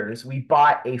folders. We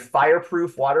bought a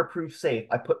fireproof, waterproof safe.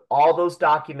 I put all those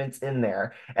documents in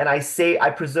there, and I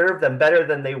preserve them better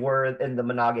than they were in the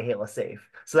Monongahela safe.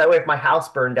 So that way, if my house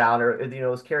burned down or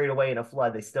was carried away in a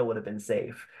flood, they still would have been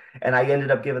safe. And I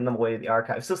ended up giving them away to the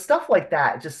archive. So stuff like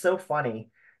that, just so funny.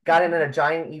 Got in a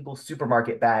Giant Eagle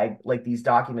supermarket bag, like these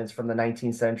documents from the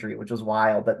 19th century, which was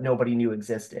wild that nobody knew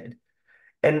existed.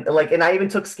 And I even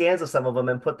took scans of some of them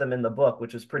and put them in the book,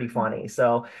 which was pretty funny.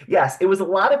 So yes, it was a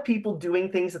lot of people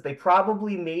doing things that they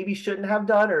probably maybe shouldn't have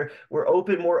done or were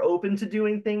more open to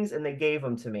doing things, and they gave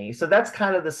them to me. So that's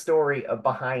kind of the story of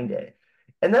behind it.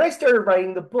 And then I started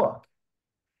writing the book,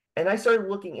 and I started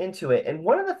looking into it. And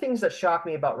one of the things that shocked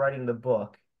me about writing the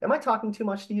book, am I talking too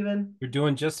much, Stephen? You're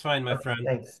doing just fine, my Okay, friend.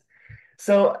 thanks.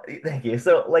 So thank you.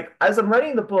 So like as I'm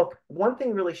writing the book, one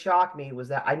thing really shocked me was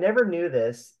that I never knew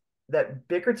this, that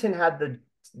Bickerton had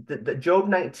the Job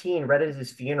 19 read at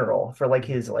his funeral for like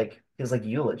his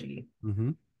eulogy.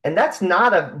 Mm-hmm. And that's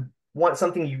not a want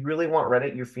something you really want read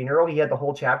at your funeral. He had the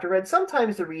whole chapter read.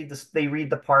 Sometimes they read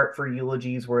the part for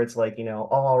eulogies where it's like,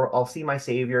 oh, I'll see my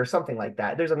savior, something like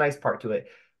that. There's a nice part to it.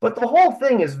 But the whole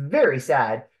thing is very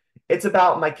sad. It's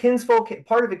about my kinsfolk.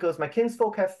 Part of it goes, my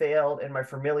kinsfolk have failed and my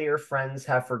familiar friends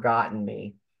have forgotten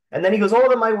me. And then he goes, all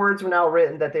that my words were now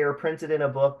written, that they were printed in a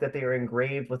book, that they are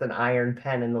engraved with an iron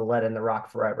pen in the lead and the rock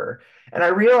forever. And I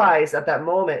realized at that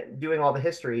moment, doing all the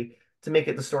history, to make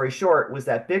it the story short, was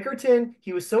that Bickerton,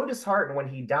 he was so disheartened when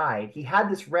he died. He had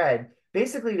this read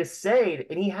basically to say,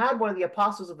 and he had one of the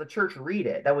apostles of the church read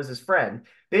it, that was his friend,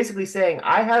 basically saying,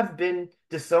 I have been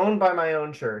disowned by my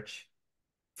own church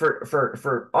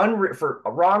for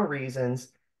wrong reasons,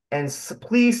 and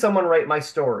please someone write my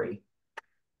story.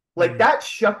 Like Mm-hmm. that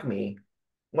shook me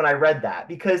when I read that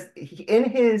because in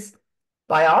his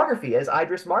biography, as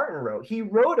Idris Martin wrote, he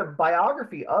wrote a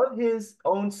biography of his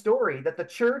own story that the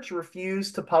church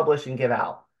refused to publish and give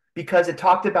out because it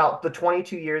talked about the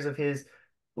 22 years of his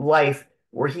life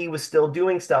where he was still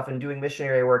doing stuff and doing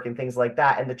missionary work and things like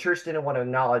that. And the church didn't want to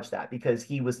acknowledge that because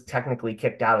he was technically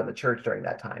kicked out of the church during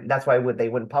that time. That's why they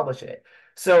wouldn't publish it.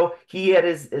 So he at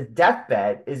his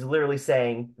deathbed is literally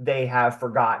saying they have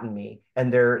forgotten me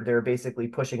and they're basically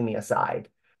pushing me aside.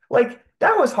 Like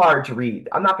that was hard to read.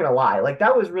 I'm not gonna lie. Like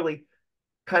that was really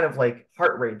kind of like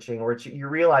heart wrenching, where you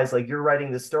realize like you're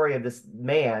writing the story of this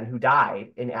man who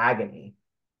died in agony,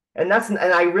 and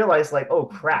I realized like, oh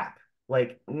crap.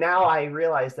 Like now I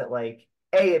realize that like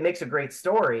A, it makes a great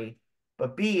story,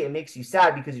 but B, it makes you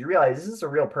sad because you realize this is a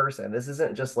real person. This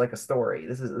isn't just like a story.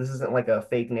 This isn't like a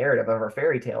fake narrative of a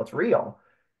fairy tale. It's real.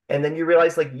 And then you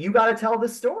realize like you got to tell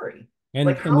this story.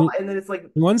 Like And how, in and then it's like,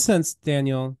 one sense,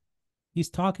 Daniel, he's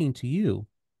talking to you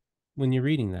when you're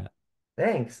reading that.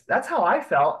 thanks. That's how I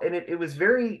felt. And it was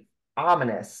very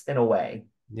ominous in a way.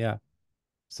 Yeah. And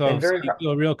So very, you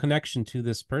feel a real connection to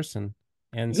this person.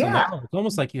 And so now yeah. it's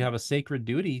almost like you have a sacred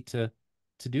duty to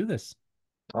do this.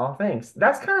 Oh, thanks.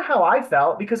 That's kind of how I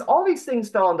felt because all these things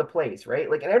fell into place, right?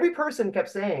 Like, and every person kept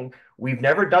saying, we've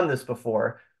never done this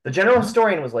before. The general Uh-huh.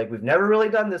 historian was like, we've never really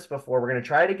done this before. We're going to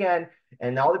try it again.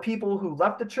 And all the people who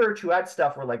left the church who had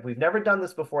stuff were like, we've never done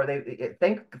this before.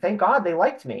 Thank God they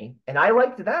liked me. And I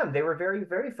liked them. They were very,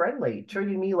 very friendly,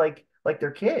 treating me like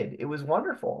their kid. It was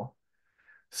wonderful.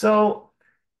 So,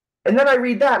 and then I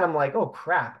read that and I'm like, oh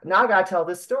crap, now I gotta tell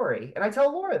this story. And I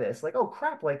tell Laura this, like, oh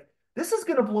crap, like this is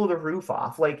gonna blow the roof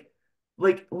off. Like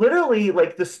literally,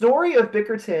 like the story of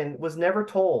Bickerton was never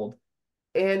told.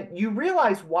 And you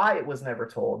realize why it was never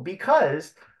told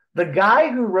because The guy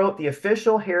who wrote the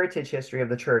official heritage history of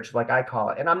the church, like I call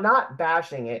it, and I'm not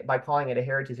bashing it by calling it a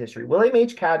heritage history. William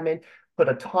H. Cadman put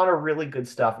a ton of really good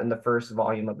stuff in the first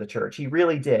volume of the church. He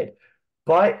really did.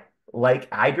 But like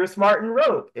Idris Martin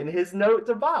wrote in his note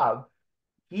to Bob,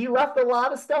 he left a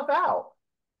lot of stuff out.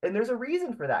 And there's a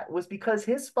reason for that. It was because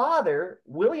his father,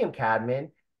 William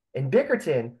Cadman, and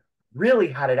Bickerton really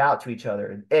had it out to each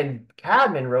other. And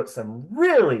Cadman wrote some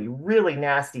really, really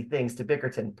nasty things to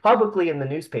Bickerton publicly in the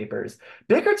newspapers.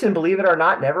 Bickerton, believe it or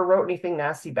not, never wrote anything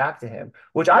nasty back to him,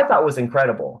 which I thought was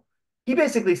incredible. He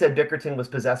basically said Bickerton was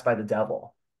possessed by the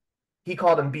devil. He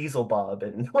called him Beelzebub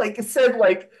and like it said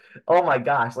like, oh my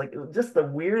gosh, like just the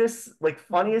weirdest, like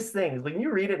funniest things. When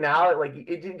you read it now,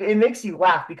 it makes you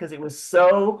laugh because it was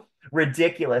so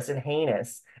ridiculous and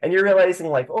heinous. And you're realizing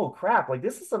like, oh crap, like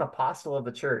this is an apostle of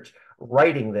the church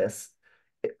writing this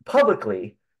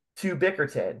publicly to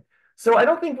Bickerton. So I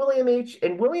don't think William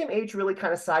H really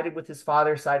kind of sided with his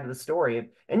father's side of the story.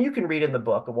 And you can read in the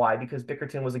book why, because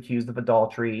Bickerton was accused of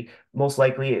adultery. Most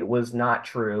likely it was not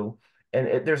true.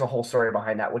 And there's a whole story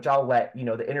behind that, which I'll let you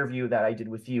know the interview that I did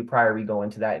with you prior we go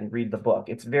into that and read the book.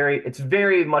 It's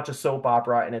very much a soap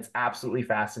opera and it's absolutely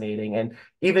fascinating. And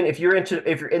even if you're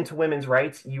into women's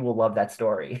rights, you will love that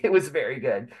story. It was very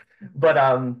good. But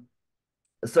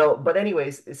but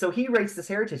anyways, so he writes this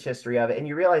heritage history of it, and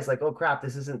you realize like, oh crap,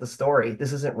 this isn't the story.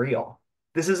 This isn't real.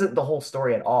 This isn't the whole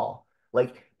story at all.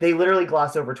 Like they literally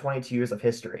gloss over 22 years of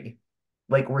history,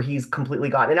 like where he's completely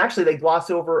gone. And actually, they gloss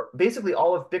over basically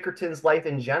all of Bickerton's life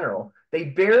in general. They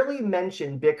barely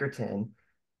mention Bickerton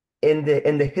in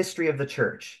the history of the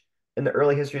church, in the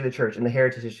early history of the church, in the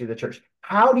heritage history of the church.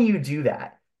 How do you do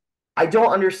that? I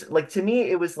don't understand. Like to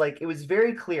me, it was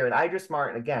very clear. And Idris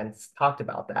Martin again talked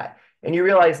about that. And you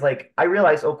realize, like, I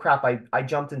realized, oh crap, I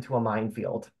jumped into a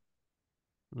minefield.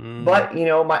 Mm. But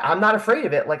I'm not afraid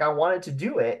of it. Like I wanted to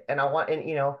do it, and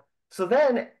so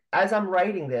then as I'm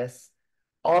writing this,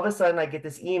 all of a sudden I get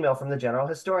this email from the general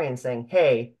historian saying,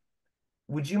 "Hey,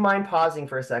 would you mind pausing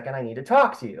for a second? I need to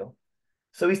talk to you."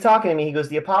 So he's talking to me. He goes,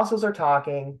 the apostles are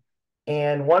talking.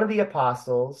 And one of the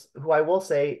apostles, who I will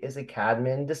say is a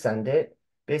Cadman descendant,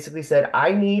 basically said,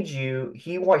 I need you.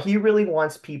 He really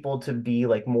wants people to be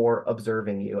like more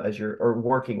observing you as you're or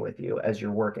working with you as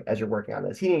you're working on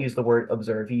this. He didn't use the word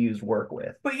observe, he used work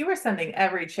with. But you were sending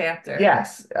every chapter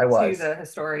Yes, I to was. the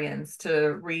historians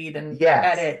to read and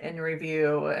Yes. edit and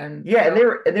review and Yeah, and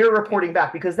they were reporting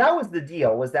back because that was the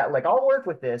deal, was that like I'll work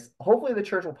with this. Hopefully the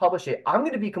church will publish it. I'm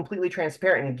going to be completely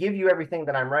transparent and give you everything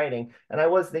that I'm writing. And I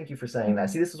was, thank you for saying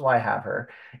that. See, this is why I have her.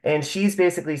 And she's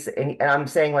basically and I'm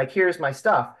saying like, here's my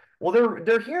stuff. Well,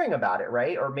 they're hearing about it,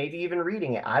 right? Or maybe even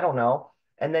reading it. I don't know.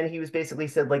 And then he was basically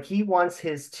said like he wants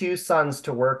his two sons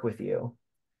to work with you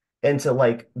and to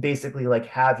like basically like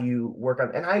have you work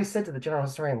on. And I said to the general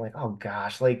historian, like, oh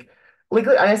gosh, like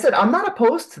I said, I'm not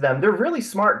opposed to them. They're really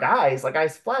smart guys. Like I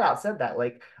flat out said that.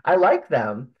 Like I like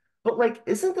them. But like,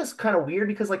 isn't this kind of weird?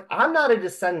 Because like I'm not a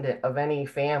descendant of any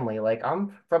family. Like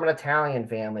I'm from an Italian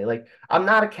family. Like I'm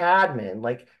not a Cadman.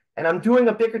 Like, and I'm doing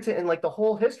a Bickerton, and like the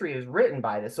whole history is written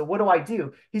by this. So what do I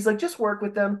do? He's like, just work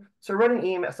with them. So I wrote an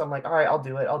email. So I'm like, all right, I'll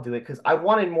do it. I'll do it because I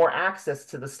wanted more access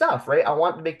to the stuff, right? I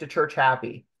want to make the church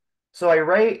happy. So I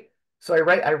write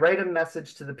a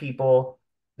message to the people.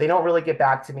 They don't really get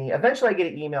back to me. Eventually I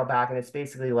get an email back and it's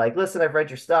basically like, listen, I've read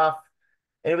your stuff.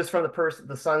 And it was from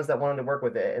the sons that wanted to work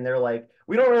with it. And they're like,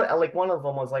 we don't really like one of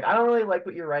them was like, I don't really like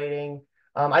what you're writing.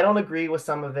 I don't agree with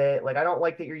some of it. Like, I don't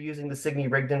like that you're using the Signy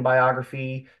Rigdon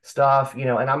biography stuff, and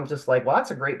I'm just like, well,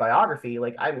 that's a great biography.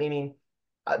 Like, I mean,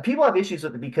 people have issues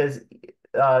with it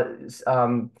uh,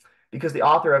 um, because the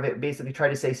author of it basically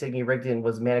tried to say Signy Rigdon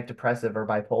was manic depressive or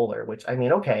bipolar, which I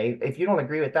mean, okay, if you don't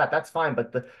agree with that, that's fine.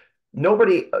 But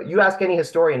you ask any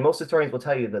historian, most historians will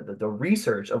tell you that the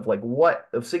research of like what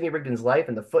of Signy Rigdon's life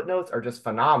and the footnotes are just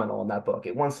phenomenal in that book.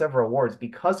 It won several awards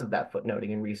because of that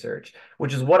footnoting and research,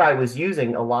 which is what I was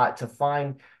using a lot to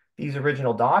find these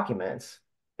original documents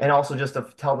and also just to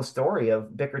tell the story of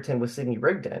Bickerton with Signy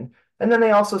Rigdon. And then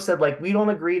they also said, like, we don't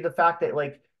agree the fact that,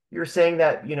 like, you're saying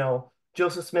that,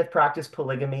 Joseph Smith practiced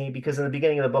polygamy, because in the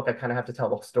beginning of the book, I kind of have to tell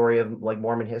the story of, like,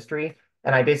 Mormon history.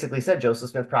 And I basically said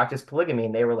Joseph Smith practiced polygamy.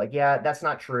 And they were like, yeah, that's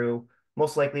not true.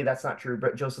 Most likely that's not true.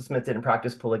 But Joseph Smith didn't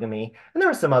practice polygamy. And there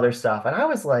was some other stuff. And I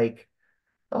was like,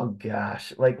 oh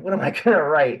gosh, like what am I gonna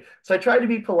write? So I tried to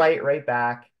be polite right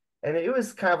back, and it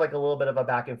was kind of like a little bit of a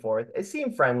back and forth. It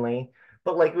seemed friendly,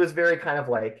 but like it was very kind of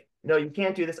like, no, you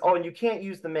can't do this. Oh, and you can't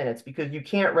use the minutes because you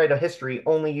can't write a history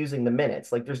only using the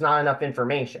minutes. Like there's not enough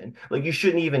information. Like you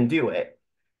shouldn't even do it.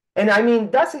 And I mean,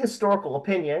 that's a historical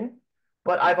opinion,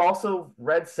 But I've also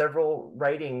read several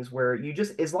writings where you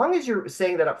just, as long as you're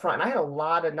saying that up front, and I had a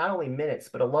lot of not only minutes,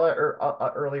 but a lot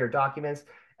of earlier documents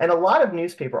and a lot of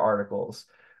newspaper articles.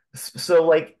 So,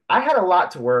 like, I had a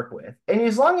lot to work with. And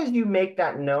as long as you make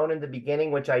that known in the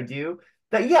beginning, which I do,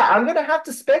 that, yeah, I'm going to have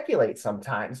to speculate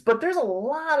sometimes, but there's a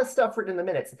lot of stuff written in the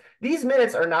minutes. These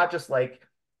minutes are not just like,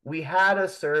 we had a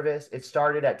service, it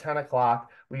started at 10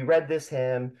 o'clock, we read this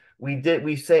hymn, we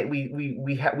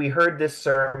heard this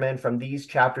sermon from these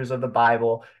chapters of the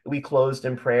Bible. We closed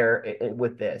in prayer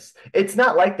with this. It's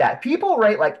not like that. People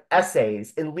write like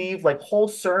essays and leave like whole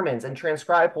sermons and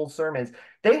transcribe whole sermons.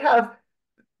 They have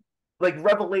like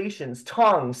revelations,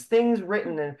 tongues, things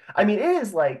written and I mean it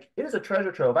is a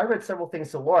treasure trove. I read several things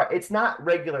to Laura. It's not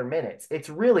regular minutes. It's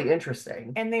really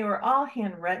interesting. And they were all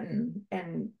handwritten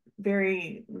and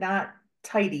very not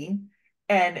tidy.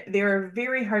 And they were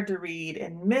very hard to read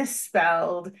and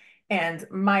misspelled. And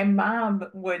my mom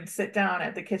would sit down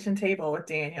at the kitchen table with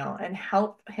Daniel and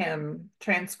help him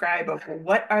transcribe of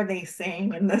what are they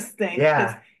saying in this thing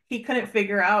because Yeah. he couldn't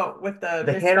figure out what the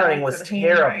The handwriting misspellings was of the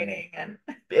terrible. handwriting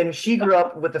And she grew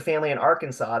up with a family in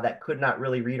Arkansas that could not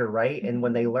really read or write. And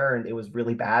when they learned, it was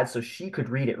really bad. So she could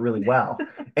read it really well.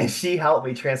 And she helped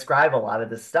me transcribe a lot of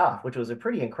this stuff, which was a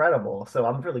pretty incredible. So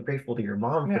I'm really grateful to your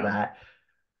mom for yeah. that.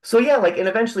 So yeah, like, and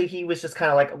eventually he was just kind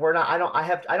of like, we're not, I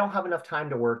don't have enough time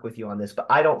to work with you on this, but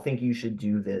I don't think you should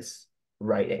do this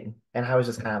writing. And I was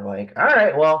just kind of like, all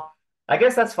right, well, I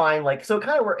guess that's fine. Like, so it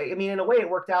kind of worked. I mean, in a way it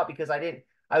worked out because I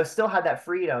was still had that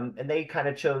freedom and they kind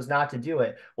of chose not to do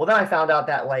it. Well, then I found out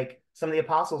that like some of the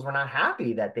apostles were not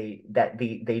happy that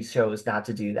they chose not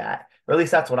to do that. Or at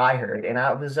least that's what I heard. And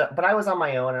but I was on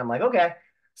my own and I'm like, okay.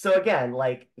 So again,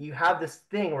 like you have this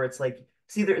thing where it's like,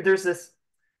 see, there's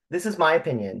this is my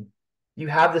opinion. You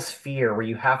have this fear where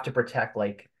you have to protect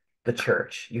like the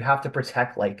church. You have to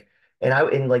protect like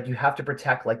and like you have to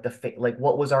protect like like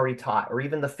what was already taught or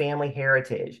even the family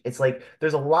heritage. It's like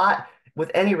there's a lot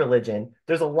with any religion.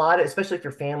 There's a lot, especially if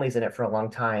your family's in it for a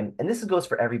long time. And this goes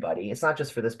for everybody. It's not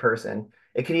just for this person.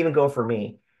 It could even go for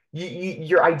me.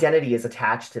 Your identity is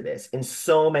attached to this in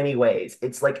so many ways.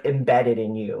 It's like embedded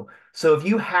in you. So if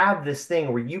you have this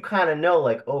thing where you kind of know,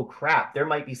 like, oh crap, there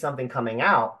might be something coming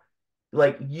out,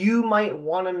 like you might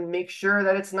want to make sure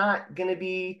that it's not going to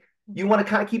be, you want to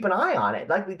kind of keep an eye on it.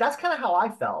 Like that's kind of how I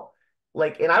felt.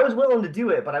 Like, and I was willing to do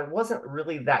it, but I wasn't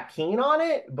really that keen on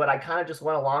it, but I kind of just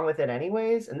went along with it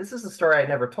anyways. And this is a story I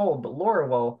never told, but Laura,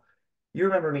 well, you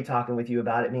remember me talking with you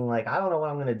about it, being like, I don't know what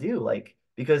I'm going to do. Like,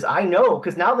 because I know,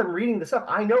 because now that I'm reading the stuff,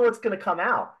 I know what's going to come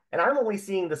out. And I'm only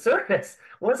seeing the surface.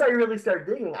 Once I really start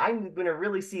digging, I'm going to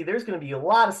really see there's going to be a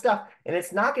lot of stuff, and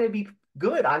it's not going to be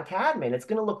good on Cadman. It's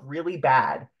going to look really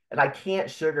bad, and I can't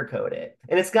sugarcoat it.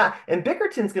 And and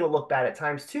Bickerton's going to look bad at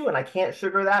times too, and I can't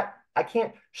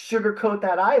sugarcoat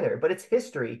that either. But it's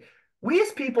history. We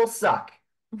as people suck.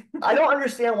 I don't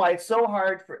understand why it's so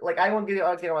hard for like I'll get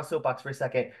on my soapbox for a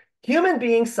second. Human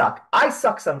beings suck. I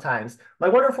suck sometimes. My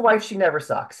wonderful wife, she never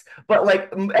sucks. But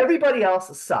like everybody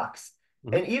else sucks.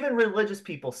 Mhm. And even religious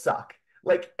people suck.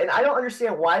 Like, and I don't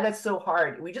understand why that's so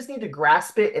hard. We just need to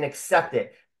grasp it and accept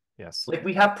it. Yes. Like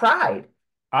we have pride.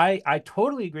 I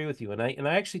totally agree with you. And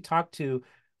I actually talked to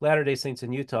Latter-day Saints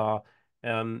in Utah,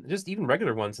 just even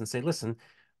regular ones, and say, listen,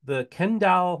 the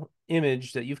Kendall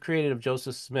image that you've created of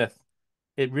Joseph Smith,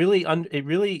 it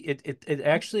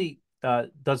actually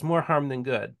does more harm than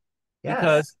good.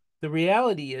 Because Yes. the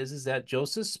reality is that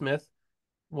Joseph Smith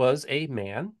was a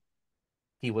man.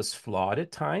 He was flawed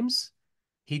at times.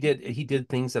 He did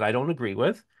things that I don't agree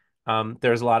with.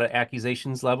 There's a lot of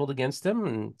accusations leveled against him,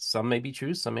 and some may be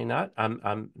true, some may not.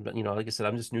 Like I said,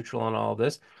 I'm just neutral on all of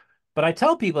this. But I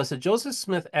tell people, I said, Joseph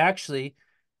Smith actually,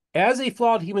 as a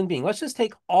flawed human being, let's just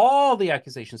take all the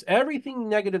accusations, everything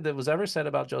negative that was ever said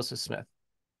about Joseph Smith,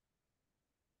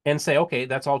 and say, okay,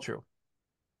 that's all true.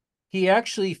 He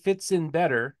actually fits in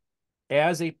better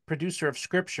as a producer of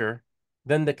scripture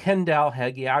than the Kendall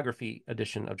hagiography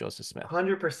edition of Joseph Smith.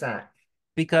 100%.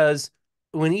 Because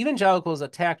when evangelicals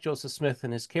attack Joseph Smith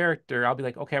and his character, I'll be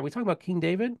like, okay, are we talking about King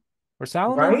David or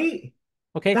Solomon? Right?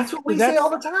 Okay, That's what we say all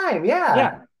that's the time. yeah,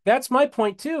 Yeah. that's my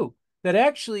point too. That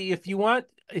actually, if you want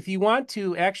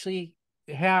to actually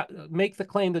make the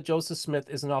claim that Joseph Smith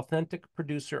is an authentic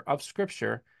producer of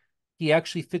Scripture, he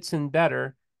actually fits in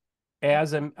better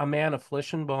as a man of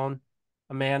flesh and bone,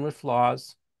 a man with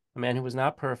flaws, a man who was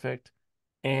not perfect,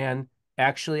 and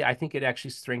actually, I think it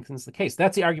actually strengthens the case.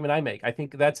 That's the argument I make. I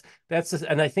think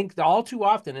and I think all too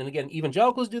often, and again,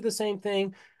 evangelicals do the same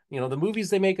thing. The movies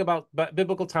they make about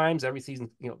biblical times, everything's,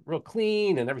 real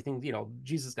clean and everything,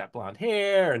 Jesus got blonde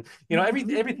hair and,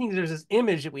 everything, there's this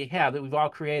image that we have that we've all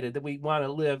created that we want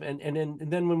to live. And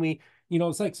then when we,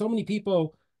 it's like so many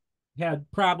people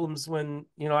had problems when,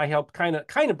 I helped kind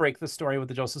of break the story with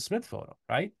the Joseph Smith photo,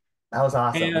 right? That was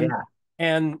awesome. And, Yeah.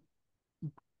 and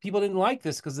people didn't like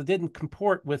this because it didn't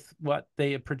comport with what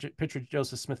they had pictured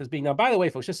Joseph Smith as being. Now, by the way,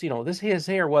 folks, just his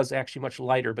hair was actually much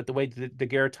lighter, but the way the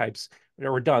daguerreotypes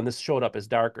that were done, this showed up as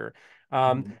darker.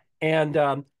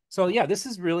 Mhm. So yeah, this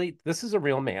is a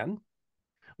real man.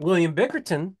 William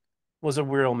Bickerton was a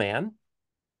real man.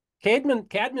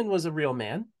 Cadman was a real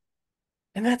man,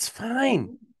 and that's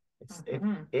fine.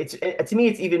 It's to me,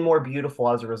 it's even more beautiful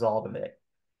as a result of it.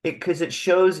 Because it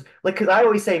shows, like, because I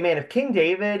always say, man, if King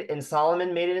David and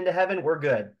Solomon made it into heaven, we're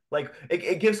good. Like,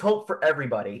 it gives hope for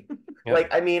everybody. Yep.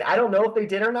 Like, I mean, I don't know if they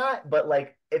did or not, but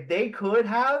like, if they could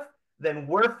have, then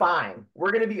we're fine.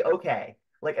 We're gonna be okay.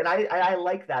 Like, and I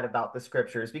like that about the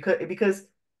scriptures because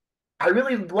I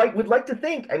really would like to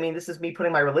think. I mean, this is me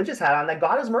putting my religious hat on, that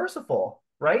God is merciful,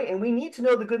 right? And we need to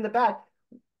know the good and the bad.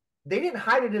 They didn't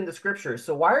hide it in the scriptures.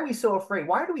 So why are we so afraid?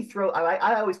 Why do we throw,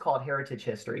 I always call it heritage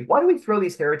history. Why do we throw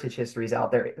these heritage histories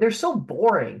out there? They're so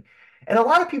boring. And a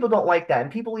lot of people don't like that.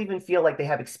 And people even feel like they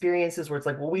have experiences where it's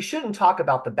like, well, we shouldn't talk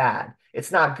about the bad.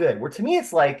 It's not good. Where to me,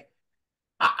 it's like,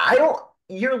 I don't,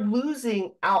 you're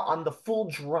losing out on the full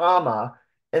drama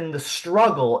and the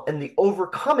struggle and the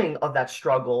overcoming of that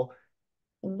struggle.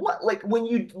 What, like, when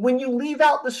you leave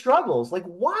out the struggles, like,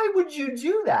 why would you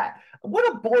do that?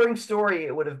 What a boring story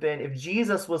it would have been if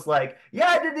Jesus was like, yeah,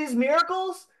 I did these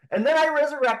miracles and then I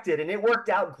resurrected and it worked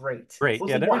out great. Great. Well,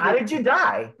 Yeah, so, that'd well, be how great. did you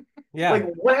die? Yeah.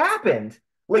 Like, what happened?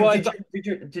 Like, Well,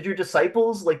 did your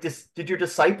disciples, like, did your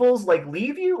disciples like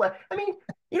leave you? Like, I mean,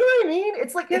 you know what I mean?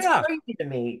 It's like, it's yeah. crazy to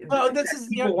me Well, that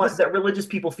people want, that religious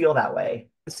people feel that way.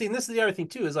 see, and this is the other thing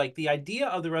too, is like the idea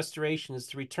of the restoration is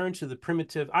to return to the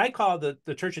primitive. I call the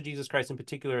Church of Jesus Christ in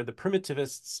particular the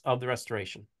primitivists of the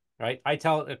restoration, right? I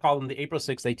call them the April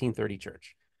 6th, 1830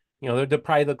 church. They're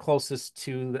probably the closest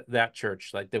to that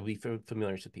church, like that we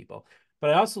familiar to people.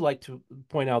 But I also like to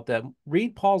point out that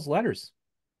read Paul's letters,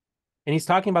 and he's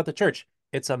talking about the church.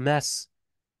 It's a mess.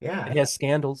 Yeah. It has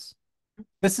scandals.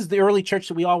 This is the early church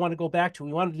that we all want to go back to.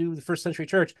 We want to do the first century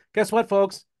church. Guess what,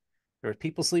 folks? There were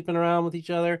people sleeping around with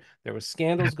each other. There was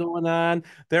scandals going on.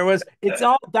 It's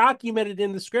all documented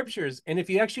in the scriptures. And if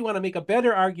you actually want to make a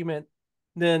better argument,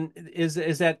 then is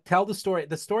that tell the story.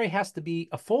 The story has to be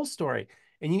a full story.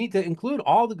 And you need to include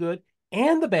all the good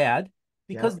and the bad,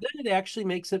 because Yep. then it actually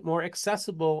makes it more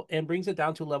accessible and brings it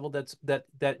down to a level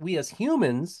that we as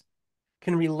humans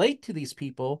can relate to these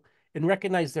people and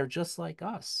recognize they're just like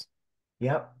us,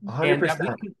 Yep. and that we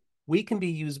 100%. can we can be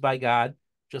used by God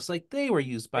just like they were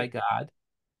used by God.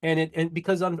 And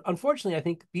because unfortunately, I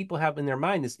think people have in their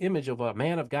mind this image of a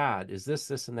man of God is this,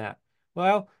 and that.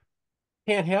 Well,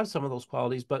 can't have some of those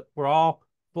qualities, but we're all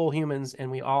full humans,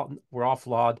 and we're all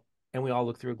flawed, and we all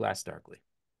look through a glass darkly.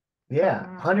 Yeah,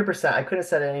 Mhm. 100%. I couldn't have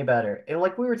said it any better. And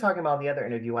like we were talking about in the other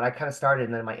interview, when I kind of started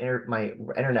and then my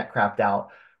internet crapped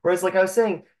out. Whereas, like I was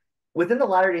saying, within the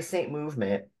Latter-day Saint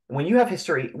movement, when you have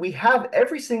history, we have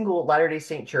every single Latter-day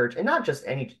Saint church, and not just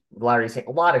any Latter-day Saint,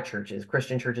 a lot of churches,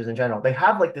 Christian churches in general, they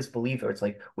have like this belief where it's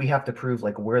like we have to prove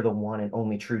like we're the one and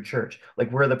only true church,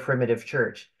 like we're the primitive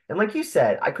church. And like you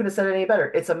said, I couldn't have said it any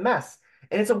better. It's a mess.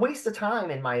 And it's a waste of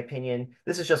time, in my opinion.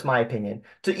 This is just my opinion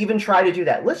to even try to do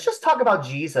that. Let's just talk about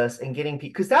Jesus and getting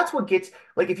people, because that's what gets,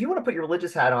 like, if you want to put your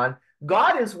religious hat on,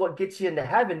 God is what gets you into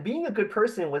heaven. Being a good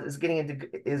person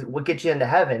is what gets you into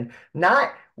heaven,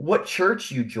 not what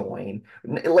church you join.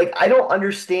 Like, I don't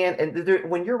understand. And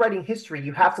when you're writing history,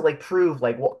 you have to like prove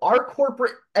like, well, our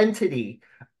corporate entity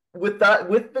with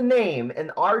the name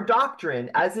and our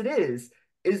doctrine as it is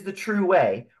the true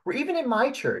way. Where even in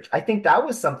my church, I think that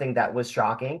was something that was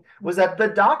shocking, was that the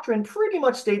doctrine pretty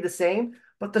much stayed the same,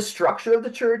 but the structure of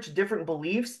the church, different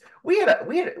beliefs. We had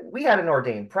an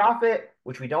ordained prophet,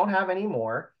 which we don't have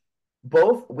anymore.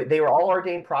 Both they were all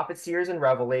ordained prophets, seers, and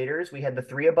revelators. We had the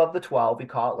three above the 12. We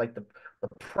call it like the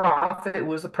prophet who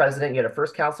was the president. You had a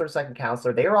first counselor, second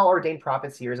counselor. They were all ordained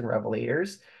prophets, seers, and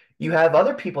revelators. You have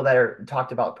other people that are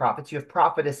talked about prophets. You have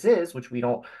prophetesses, which we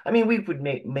don't. I mean, we would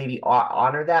maybe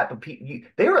honor that, but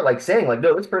they were like saying like,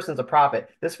 no, this person's a prophet,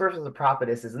 this person's a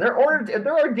prophetess, and they're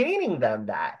ordaining them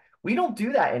that. We don't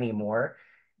do that anymore.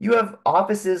 You have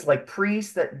offices like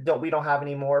priests that we don't have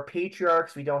anymore,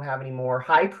 patriarchs we don't have anymore,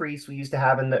 high priests we used to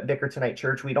have in the Bickertonite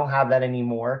church, we don't have that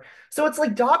anymore. So it's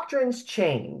like doctrines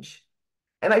change.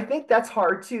 And I think that's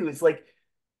hard too. It's like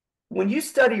when you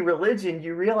study religion,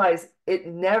 you realize it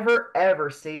never ever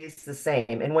stays the same.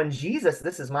 And when Jesus,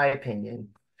 this is my opinion,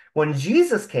 when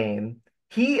Jesus came,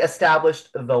 he established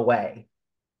the way.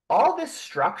 All this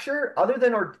structure, other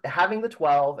than or having the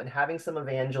 12 and having some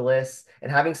evangelists and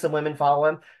having some women follow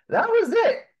him, that was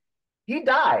it. He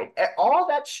died. All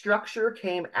that structure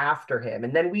came after him.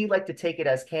 And then we like to take it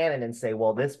as canon and say,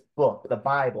 well, this book, the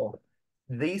Bible,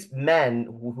 these men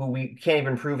who we can't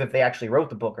even prove if they actually wrote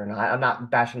the book or not. I'm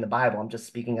not bashing the Bible. I'm just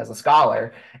speaking as a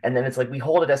scholar. And then it's like we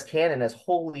hold it as canon, as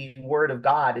holy word of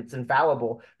God. It's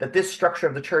infallible that this structure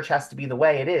of the church has to be the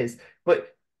way it is.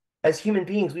 But as human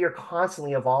beings, we are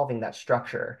constantly evolving that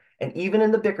structure. And even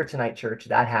in the Bickertonite church,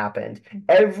 that happened.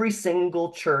 Every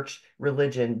single church,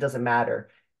 religion, doesn't matter.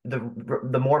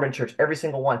 The Mormon church, every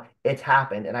single one, it's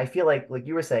happened. And I feel like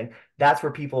you were saying, that's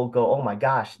where people go, oh my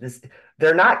gosh, this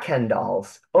they're not Ken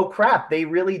dolls. Oh crap, they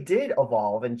really did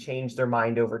evolve and change their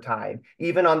mind over time,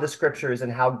 even on the scriptures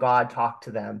and how God talked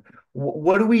to them.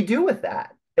 What do we do with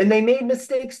that? And they made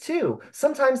mistakes too.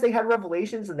 Sometimes they had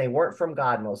revelations and they weren't from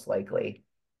God, most likely.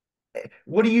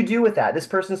 What do you do with that? This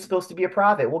person's supposed to be a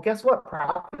prophet. Well, guess what?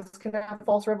 Prophets can have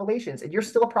false revelations, and you're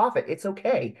still a prophet. It's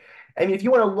okay. I mean, if you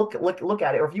want to look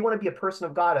at it, or if you want to be a person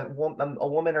of God, a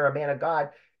woman or a man of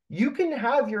God, you can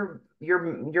have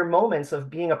your moments of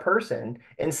being a person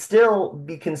and still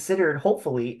be considered,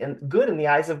 hopefully, and good in the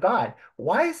eyes of God.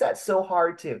 Why is that so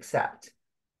hard to accept?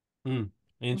 Hmm.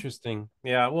 Interesting.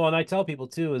 Yeah. Well, and I tell people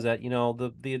too is that,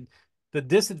 the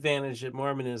disadvantage that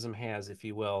Mormonism has, if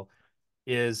you will,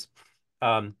 is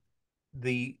um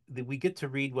we get to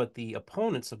read what the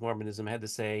opponents of Mormonism had to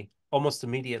say almost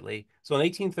immediately. So in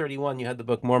 1831, you had the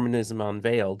book Mormonism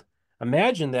Unveiled.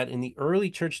 Imagine that in the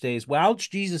early church days, while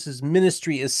Jesus's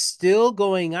ministry is still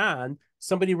going on,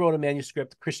 somebody wrote a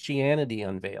manuscript, Christianity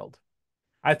Unveiled.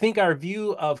 I think our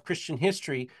view of Christian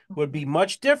history would be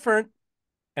much different.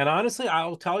 And honestly,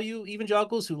 I'll tell you,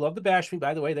 evangelicals who love to bash me,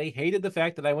 by the way, they hated the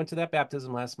fact that I went to that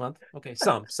baptism last month. Okay,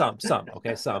 some,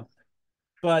 okay, some.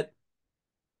 But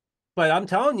I'm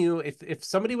telling you, if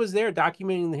somebody was there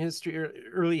documenting the history,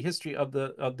 early history of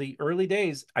the early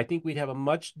days, I think we'd have a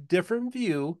much different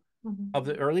view of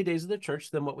the early days of the church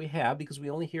than what we have, because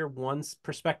we only hear one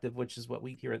perspective, which is what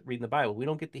we hear reading the Bible. We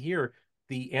don't get to hear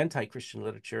the anti-Christian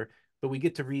literature, but we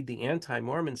get to read the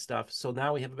anti-Mormon stuff. So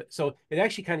now we have, so it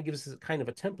actually kind of gives us kind of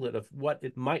a template of what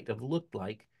it might have looked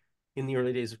like in the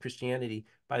early days of Christianity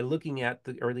by looking at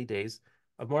the early days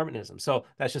of Mormonism. So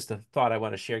that's just a thought I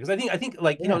want to share, because I think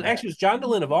like, Yeah. actually it was John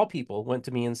Dehlin of all people went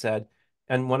to me and said,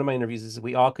 and one of my interviews is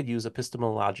we all could use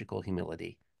epistemological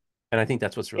humility. And I think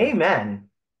that's what's really Amen.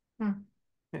 Hmm.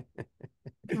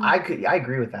 I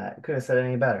agree with that. Couldn't have said it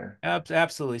any better.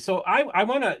 Absolutely. So I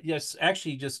want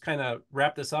to just kind of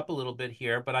wrap this up a little bit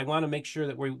here, but I want to make sure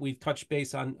that we've touched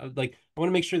base on like I want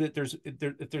to make sure that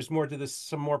if there's more to this,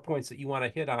 some more points that you want to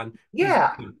hit on, please.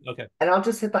 Yeah. Okay. And I'll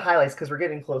just hit the highlights because we're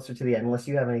getting closer to the end, unless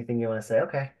you have anything you want to say.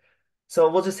 Okay. So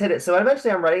we'll just hit it. So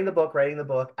eventually I'm writing the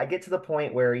book. I get to the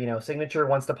point where, Signature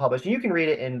wants to publish. And you can read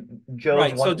it in Joe's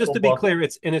Right. So just wonderful to be book. clear,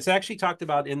 it's actually talked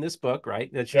about in this book,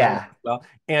 right? That you're Yeah. well,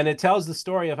 and it tells the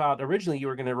story of how originally you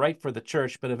were going to write for the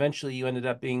church, but eventually you ended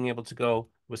up being able to go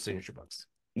with Signature Books.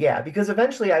 Yeah, because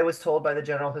eventually I was told by the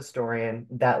general historian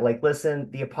that, like, listen,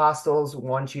 the apostles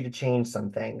want you to change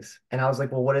some things. And I was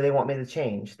like, well, what do they want me to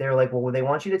change? They were like, well, they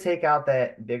want you to take out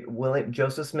that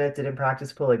Joseph Smith didn't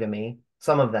practice polygamy.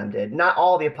 Some of them did. Not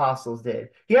all the apostles did.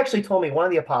 He actually told me one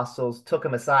of the apostles took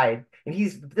him aside, and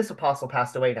this apostle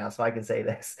passed away now, so I can say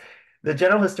this. The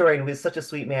general historian, who is such a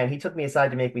sweet man, he took me aside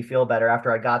to make me feel better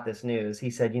after I got this news. He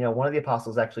said, one of the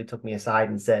apostles actually took me aside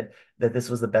and said that this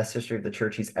was the best history of the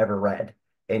church he's ever read,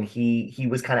 and he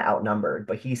was kind of outnumbered,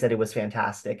 but he said it was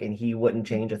fantastic and he wouldn't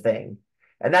change a thing.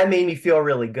 And that made me feel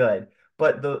really good.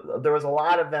 But there was a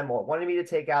lot of them wanted me to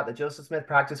take out that Joseph Smith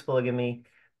practiced polygamy,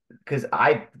 because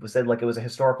I said like it was a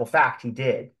historical fact he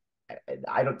did.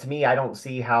 I don't, to me, I don't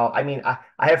see how. I mean, I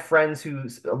have friends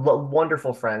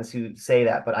wonderful friends who say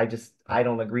that, but I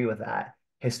don't agree with that.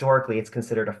 Historically, it's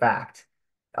considered a fact.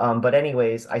 But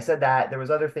anyways, I said that there was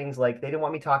other things like they didn't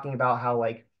want me talking about how,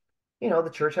 like,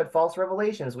 the church had false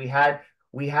revelations. We had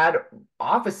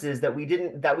offices that we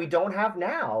don't have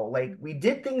now. Like, we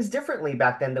did things differently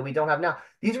back then that we don't have now.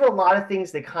 These were a lot of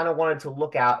things they kind of wanted to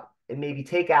look at and maybe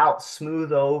take out,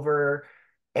 smooth over.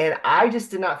 And I just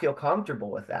did not feel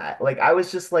comfortable with that. Like, I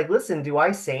was just like, listen, do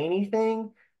I say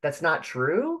anything that's not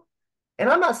true? And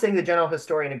I'm not saying the general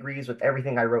historian agrees with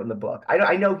everything I wrote in the book.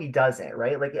 I know he doesn't,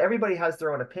 right? Like, everybody has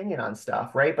their own opinion on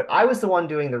stuff, right? But I was the one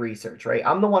doing the research, right?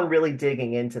 I'm the one really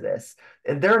digging into this.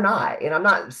 And they're not. And I'm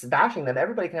not bashing them.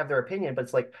 Everybody can have their opinion, but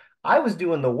it's like I was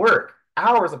doing the work.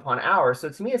 hours upon hours. So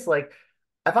to me, it's like,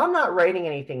 if I'm not writing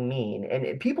anything mean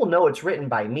and people know it's written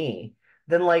by me,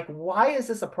 then like, why is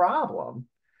this a problem?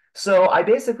 So I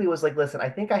basically was like, listen, I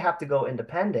think I have to go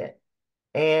independent.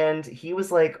 And he was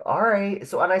like, all right.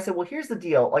 So, and I said, well, here's the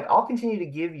deal. Like, I'll continue to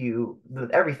give you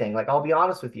everything. Like, I'll be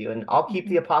honest with you and I'll keep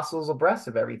the Mhm. apostles abreast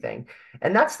of everything.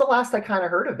 And that's the last I kind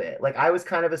of heard of it. Like, I was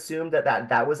kind of assumed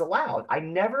that was allowed. I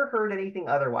never heard anything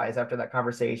otherwise after that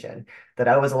conversation that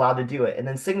I was allowed to do it. And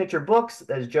then Signature Books,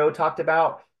 as Joe talked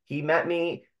about, he met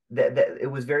me. That it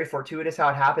was very fortuitous how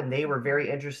it happened. They were very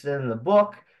interested in the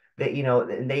book. That, you know,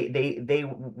 they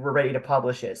were ready to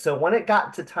publish it. So when it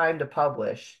got to time to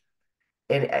publish,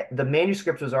 and the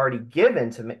manuscript was already given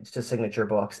to Signature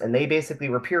Books, and they basically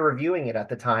were peer reviewing it at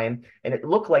the time, and it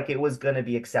looked like it was going to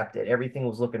be accepted. Everything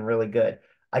was looking really good.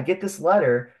 I get this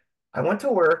letter. I went to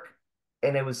work,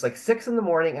 and it was like 6 in the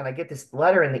morning, and I get this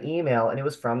letter in the email, and it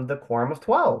was from the Quorum of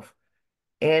 12,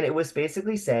 and it was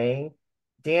basically saying,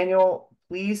 Daniel,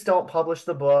 please don't publish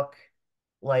the book.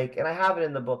 Like, and I have it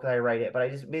in the book that I write it, but I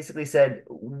just basically said,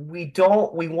 we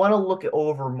want to look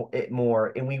over it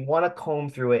more and we want to comb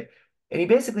through it. And he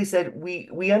basically said,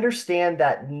 we understand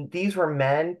that these were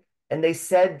men and they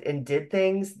said and did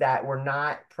things that were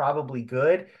not probably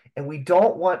good. And we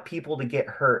don't want people to get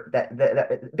hurt.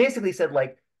 That basically said,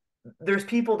 like, there's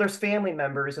family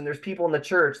members and there's people in the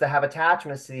church that have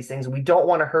attachments to these things. And we don't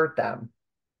want to hurt them.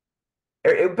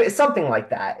 Something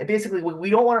like that. Basically, we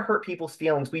don't want to hurt people's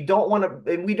feelings. We don't want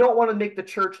to make the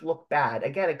church look bad.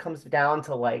 Again, it comes down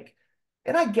to like,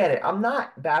 and I get it. I'm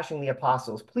not bashing the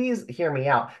apostles. Please hear me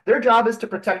out. Their job is to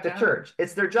protect the church.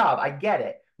 It's their job. I get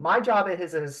it. My job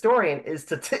as a historian is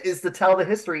to tell the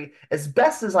history as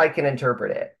best as I can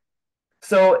interpret it.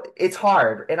 So it's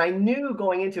hard. And I knew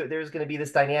going into it there was going to be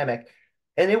this dynamic.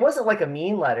 And it wasn't like a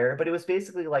mean letter, but it was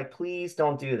basically like, please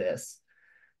don't do this.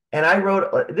 And I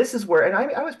wrote, this is where, and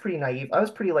I was pretty naive. I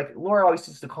was pretty like, Laura always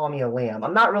used to call me a lamb.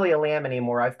 I'm not really a lamb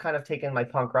anymore. I've kind of taken my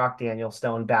punk rock Daniel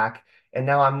Stone back. And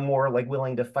now I'm more like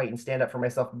willing to fight and stand up for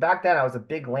myself. Back then I was a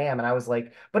big lamb and I was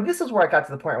like, but this is where I got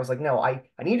to the point where I was like, no, I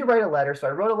need to write a letter. So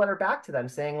I wrote a letter back to them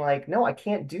saying like, no, I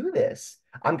can't do this.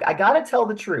 I got to tell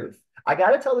the truth. I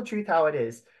got to tell the truth how it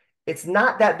is. It's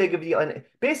not that big of a deal. And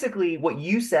basically what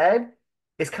you said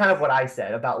is kind of what I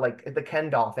said about like the Ken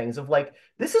doll things of like,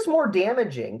 this is more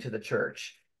damaging to the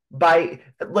church by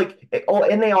like, oh,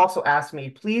 and they also asked me,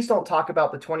 please don't talk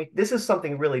about the 20. This is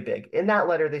something really big. In that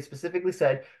letter, they specifically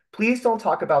said, please don't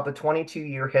talk about the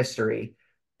 22-year history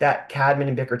that Cadman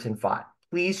and Bickerton fought.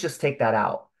 Please just take that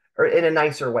out, or in a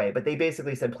nicer way. But they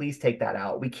basically said, please take that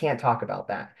out. We can't talk about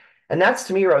that. And that's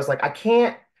to me where I was like, I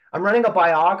can't, I'm running a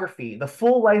biography, the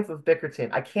full life of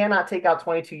Bickerton. I cannot take out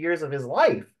 22 years of his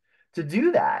life to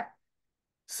do that.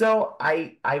 So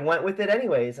I went with it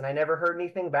anyways, and I never heard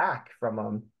anything back from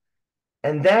them.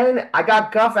 And then I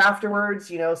got guff afterwards.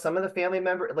 You know, some of the family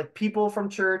members, like people from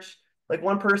church, like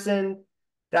one person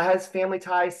that has family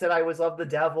ties said I was of the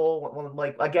devil.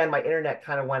 Like again, my internet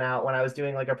kind of went out when I was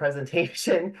doing like a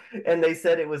presentation, and they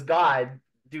said it was God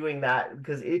doing that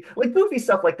because like goofy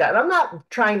stuff like that. And I'm not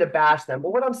trying to bash them,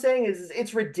 but what I'm saying is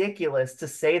it's ridiculous to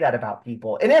say that about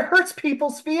people, and it hurts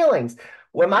people's feelings.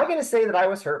 Well, am I going to say that I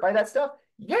was hurt by that stuff?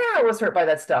 Yeah, I was hurt by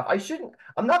that stuff. I shouldn't.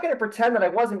 I'm not going to pretend that I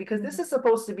wasn't because this is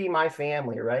supposed to be my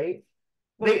family, right?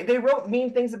 They wrote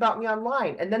mean things about me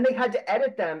online and then they had to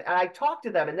edit them and I talked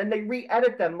to them and then they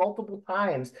re-edit them multiple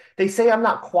times. They say I'm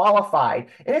not qualified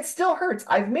and it still hurts.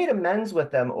 I've made amends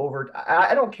with them over.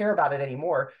 I don't care about it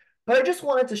anymore, but I just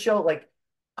wanted to show like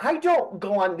I don't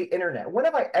go on the internet. When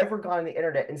have I ever gone on the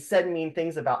internet and said mean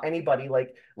things about anybody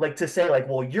like to say like,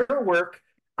 well, your work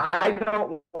I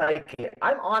don't like it.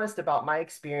 I'm honest about my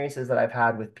experiences that I've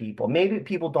had with people. Maybe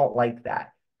people don't like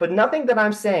that, but nothing that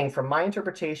I'm saying from my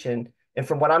interpretation and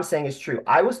from what I'm saying is true.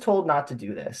 I was told not to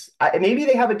do this. Maybe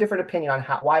they have a different opinion on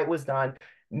why it was done.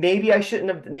 Maybe I shouldn't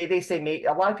have. They say maybe,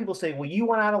 a lot of people say, well, you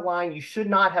went out of line. You should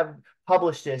not have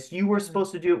published this. You were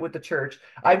supposed to do it with the church.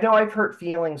 I know I've hurt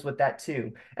feelings with that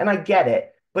too, and I get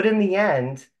it. But in the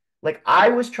end, like I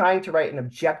was trying to write an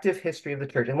objective history of the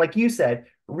church, and like you said,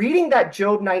 reading that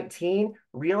Job 19,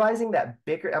 realizing that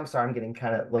I'm sorry, I'm getting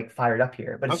kind of like fired up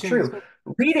here, but it's true.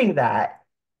 Reading that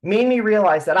made me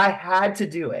realize that I had to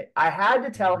do it. I had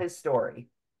to tell his story.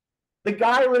 The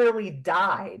guy literally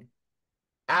died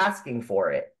asking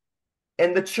for it.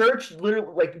 And the church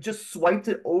literally like just swiped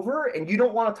it over and you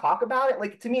don't want to talk about it.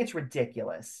 Like to me, it's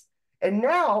ridiculous. And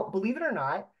now, believe it or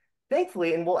not,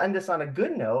 thankfully, and we'll end this on a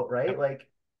good note, right? Like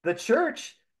the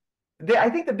church I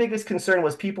think the biggest concern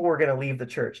was people were going to leave the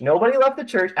church. Nobody left the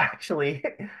church. Actually,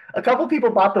 a couple people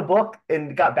bought the book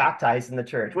and got baptized in the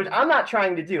church, which I'm not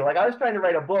trying to do. Like I was trying to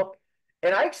write a book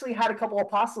And I actually had a couple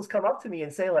apostles come up to me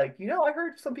and say, like, I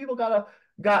heard some people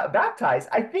got baptized.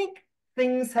 I think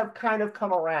things have kind of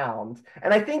come around.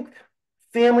 And I think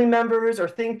family members or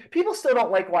things, people still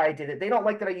don't like why I did it. They don't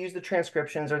like that I used the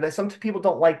transcriptions, or that some people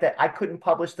don't like that I couldn't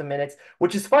publish the minutes,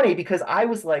 which is funny because I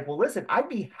was like, well, listen, I'd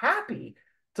be happy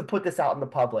to put this out in the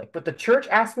public, but the church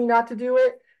asked me not to do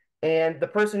it. And the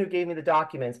person who gave me the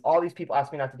documents, all these people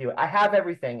asked me not to do it. I have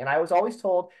everything. And I was always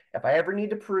told if I ever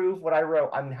need to prove what I wrote,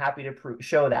 I'm happy to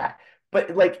show that.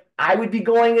 But like, I would be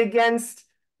going against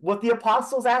what the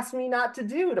apostles asked me not to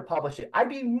do to publish it. I'd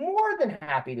be more than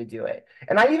happy to do it.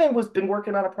 And I even was been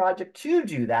working on a project to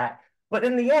do that. But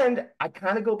in the end, I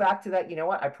kind of go back to that, you know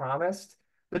what? I promised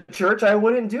the church I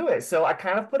wouldn't do it. So I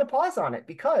kind of put a pause on it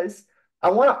because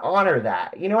I want to honor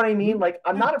that. You know what I mean? Like,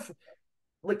 I'm Yeah. not a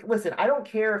like, listen, I don't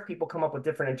care if people come up with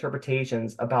different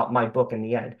interpretations about my book in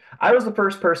the end. I was the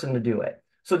first person to do it.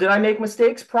 So did I make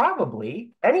mistakes?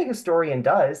 Probably. Any historian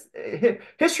does.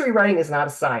 History writing is not a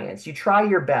science. You try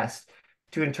your best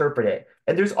to interpret it.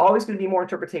 And there's always going to be more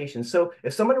interpretations. So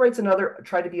if someone writes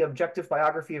try to be objective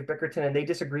biography of Bickerton and they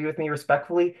disagree with me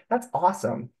respectfully, that's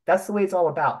awesome. That's the way it's all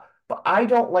about. But I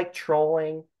don't like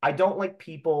trolling. I don't like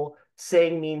people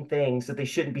saying mean things that they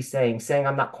shouldn't be saying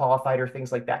I'm not qualified or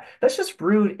things like that. That's just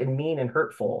rude and mean and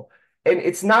hurtful. And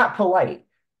it's not polite.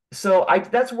 So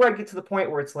that's where I get to the point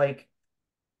where it's like,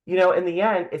 in the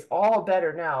end, it's all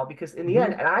better now because in the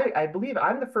end, Mhm. and I believe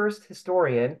I'm the first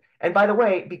historian. And by the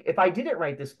way, if I didn't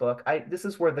write this book, this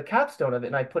is where the capstone of it,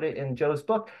 and I put it in Joe's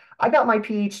book. I got my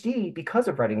PhD because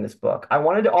of writing this book. I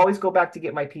wanted to always go back to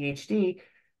get my PhD.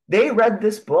 They read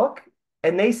this book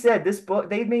and they said this book,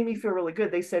 they made me feel really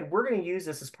good. They said, we're going to use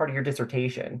this as part of your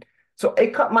dissertation. So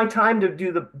it cut my time to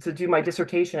do my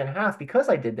dissertation in half because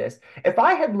I did this. If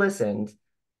I had listened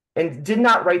and did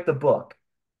not write the book,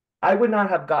 I would not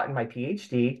have gotten my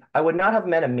PhD. I would not have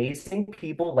met amazing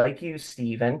people like you,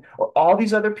 Stephen, or all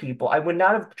these other people. I would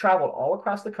not have traveled all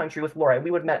across the country with Laura.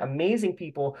 We would have met amazing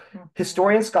people, Mhm.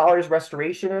 historians, scholars,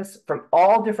 restorationists from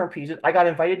all different pieces. I got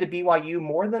invited to BYU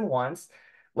more than once,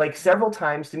 like several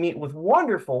times, to meet with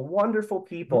wonderful, wonderful Mhm.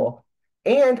 people.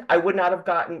 And I would not have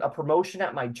gotten a promotion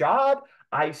at my job.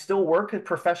 I still work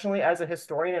professionally as a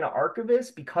historian and an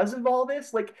archivist because of all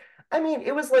this. Like, I mean,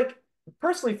 it was like,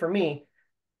 personally for me,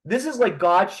 this is like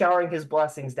God showering his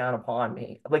blessings down upon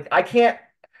me. Like, I can't,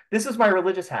 this is my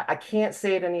religious hat. I can't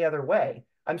say it any other way.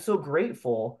 I'm so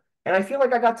grateful. And I feel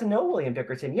like I got to know William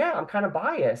Bickerton. Yeah, I'm kind of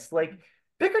biased. Like,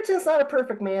 Bickerton's not a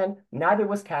perfect man. Neither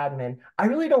was Cadman. I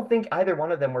really don't think either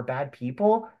one of them were bad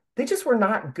people. They just were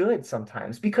not good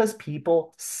sometimes because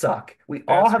people suck. We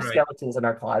all That's have right. skeletons in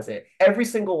our closet, every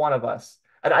single one of us.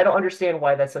 And I don't understand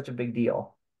why that's such a big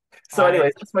deal. So, I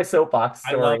anyways, that's my soapbox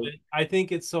I love story. it. I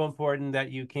think it's so important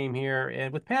that you came here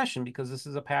and with passion because this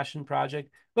is a passion project.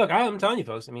 Look, I'm telling you,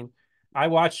 folks. I mean, I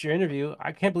watched your interview.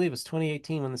 I can't believe it's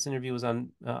 2018 when this interview was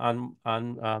on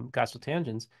Gospel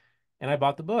Tangents, and I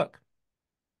bought the book.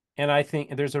 And I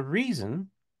think there's a reason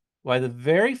why the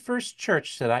very first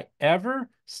church that I ever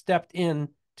stepped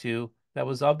into that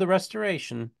was of the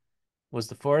Restoration was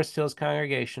the Forest Hills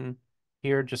congregation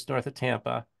here just north of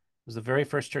Tampa. It was the very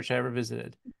first church I ever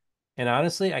visited. And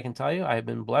honestly, I can tell you, I have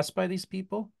been blessed by these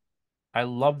people. I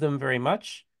love them very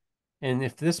much. And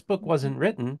if this book wasn't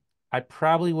written, I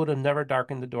probably would have never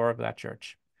darkened the door of that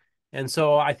church. And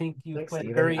so I think you've Thanks, played a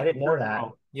Stephen. I very didn't know important that.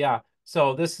 role. Yeah.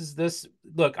 So this is this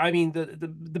look, I mean the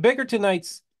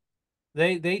Bickertonites,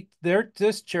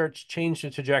 this church changed the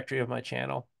trajectory of my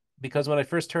channel because when I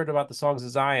first heard about the Songs of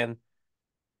Zion,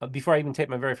 before I even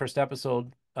taped my very first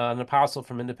episode, an apostle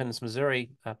from Independence,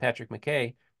 Missouri, Patrick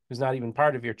McKay, who's not even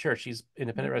part of your church, he's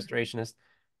independent restorationist.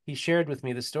 He shared with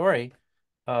me the story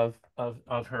of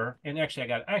her. And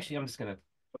actually I'm just gonna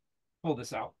pull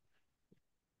this out.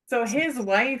 So his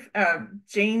wife,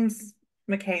 James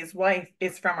McKay's wife,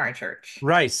 is from our church.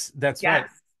 Rice, that's Yes. right.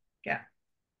 Yeah.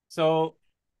 So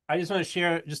I just want to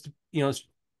share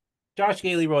Josh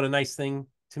Gailey wrote a nice thing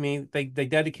to me. They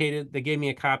dedicated, they gave me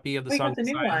a copy of the We got Songs the of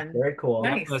new Zion. one. Very Yeah, cool.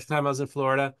 Nice. last time he was in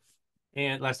Florida.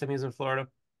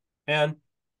 And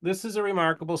this is a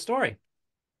remarkable story.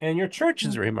 And your church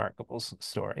is a remarkable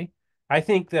story. I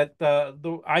think that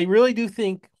I really do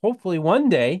think hopefully one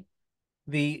day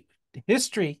the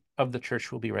history of the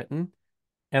church will be written.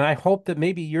 And I hope that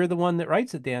maybe you're the one that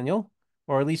writes it, Daniel,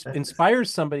 or at least inspires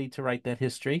somebody to write that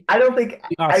history. I don't think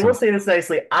Be I will awesome. say this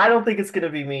nicely. I don't think it's going to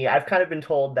be me. I've kind of been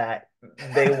told that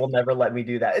they will never let me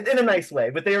do that in a nice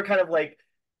way, but they were kind of like,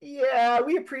 Yeah,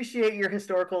 we appreciate your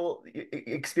historical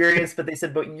experience, but they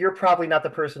said, but you're probably not the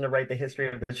person to write the history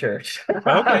of the church.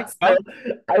 Okay. So Well,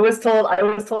 I was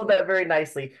told that very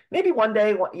nicely. Maybe one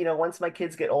day, once my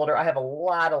kids get older, I have a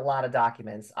lot of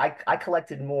documents. I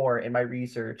collected more in my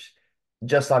research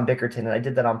just on Bickerton, and I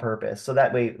did that on purpose. So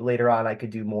that way later on I could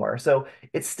do more. So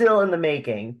it's still in the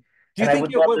making, do you and I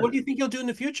think would love what do to. you think you'll do in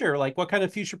the future? Like what kind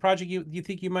of future project you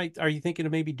think you might are you thinking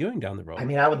of maybe doing down the I road?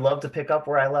 mean, I would love to pick up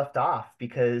where I left off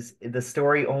because the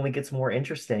story only gets more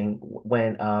interesting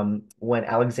when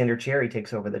Alexander Cherry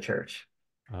takes over the church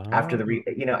after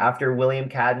Oh, after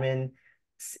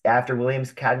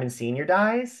Williams Cadman Sr.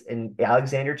 dies and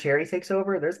Alexander Cherry takes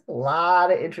over, there's a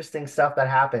lot of interesting stuff that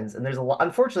happens. And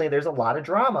unfortunately, there's a lot of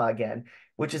drama again,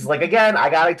 which is like, again, I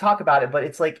gotta talk about it, but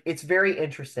it's like, it's very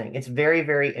interesting. It's very,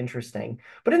 very interesting.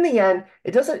 But in the end,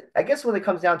 it doesn't, I guess when it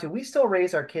comes down to, we still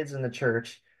raise our kids in the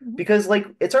church Mhm. because like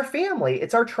it's our family,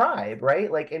 it's our tribe,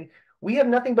 right? Like, and we have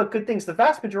nothing but good things. The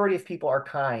vast majority of people are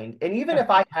kind. And even yeah. if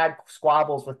I had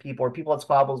squabbles with people or people had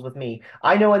squabbles with me,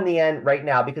 I know in the end, right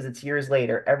now, because it's years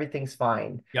later, everything's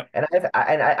fine. Yep. And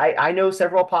I know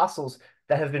several apostles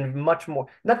that have been much more,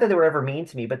 not that they were ever mean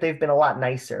to me, but they've been a lot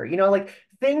nicer. Like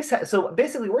so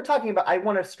basically we're talking about, I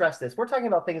want to stress this. We're talking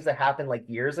about things that happened like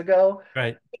years ago.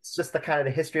 Right. It's just the kind of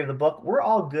the history of the book. We're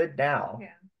all good now. Yeah.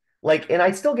 Like, and I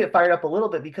still get fired up a little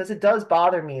bit because it does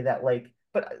bother me that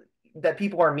but that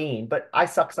people are mean, but I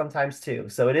suck sometimes too.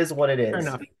 So it is what it Fair is.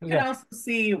 enough. You can Yeah. also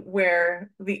see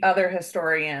where the other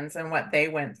historians and what they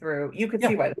went through. You could Yeah.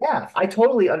 see why. Yeah, I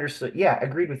totally understood. Yeah,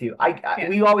 agreed with you. Yeah.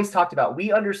 We always talked about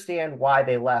we understand why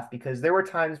they left because there were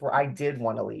times where I did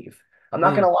want to leave. I'm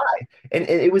not Mm. gonna lie, and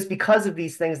it was because of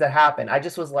these things that happened. I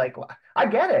just was like, "Well, I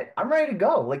get it. I'm ready to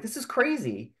go. Like this is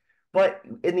crazy." But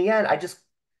in the end, I just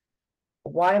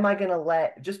why am I going to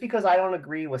let just because I don't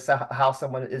agree with how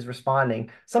someone is responding?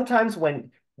 Sometimes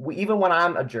even when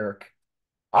I'm a jerk,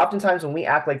 oftentimes when we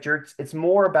act like jerks, it's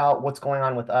more about what's going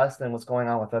on with us than what's going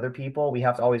on with other people. We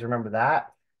have to always remember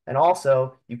that. And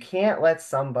also, you can't let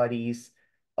somebody's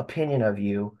opinion of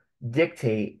you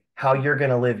dictate how you're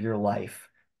going to live your life.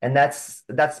 And that's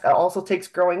also takes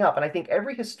growing up. And I think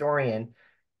every historian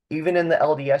even in the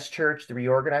LDS church, the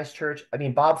reorganized church. I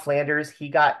mean, Bob Flanders, he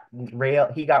got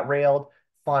railed.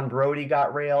 Fawn Brody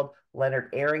got railed. Leonard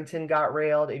Arrington got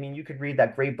railed. I mean, you could read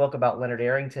that great book about Leonard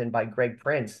Arrington by Greg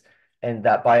Prince and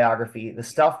that biography, the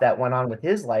stuff that went on with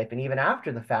his life, and even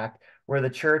after the fact, where the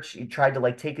church tried to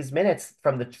like take his minutes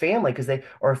from the family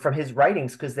or from his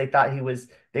writings because they thought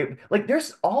they like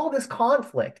there's all this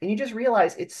conflict, and you just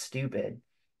realize it's stupid.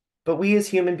 But we as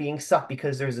human beings suck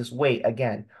because there's this weight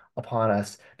again upon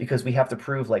us because we have to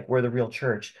prove like we're the real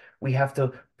church. We have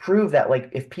to prove that like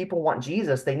if people want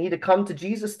Jesus, they need to come to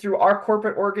Jesus through our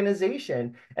corporate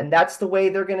organization. And that's the way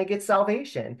they're going to get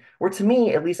salvation. Or to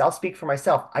me, at least I'll speak for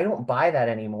myself, I don't buy that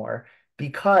anymore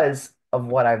because of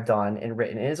what I've done and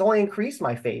written. And it's only increased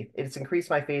my faith. It's increased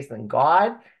my faith in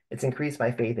God. It's increased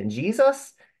my faith in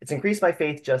Jesus. It's increased my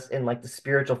faith just in like the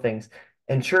spiritual things.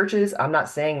 And churches, I'm not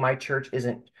saying my church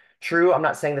isn't true. I'm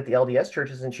not saying that the LDS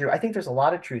church isn't true. I think there's a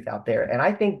lot of truth out there, and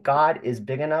I think God is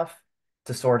big enough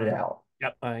to sort it out.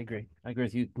 Yep, I agree. I agree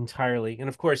with you entirely. And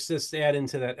of course, this add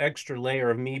into that extra layer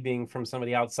of me being from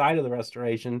somebody outside of the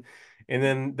Restoration,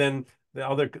 and then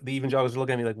the evangelicals are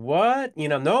looking at me like, "What?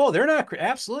 No, they're not.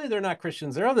 Absolutely, they're not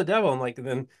Christians. They're of the devil." And like,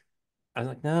 then I was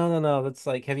like, "No, no, no. That's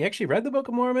like, have you actually read the Book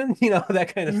of Mormon?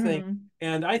 That kind of thing." Hmm.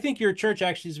 And I think your church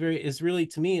actually is really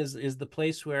to me is the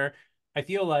place where I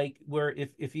feel like where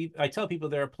if you I tell people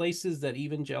there are places that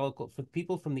evangelical for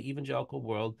people from the evangelical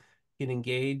world can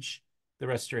engage the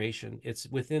restoration. It's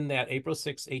within that April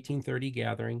 6, 1830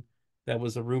 gathering that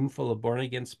was a room full of born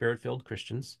again, spirit filled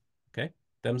Christians. Okay.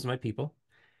 Them's my people.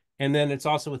 And then it's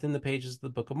also within the pages of the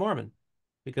Book of Mormon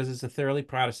because it's a thoroughly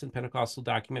Protestant Pentecostal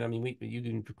document. I mean, you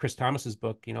can Chris Thomas's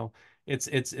book,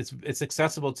 it's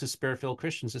accessible to spirit filled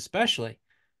Christians, especially.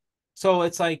 So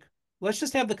it's like, let's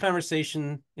just have the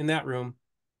conversation in that room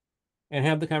and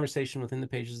have the conversation within the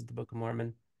pages of the Book of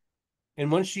Mormon.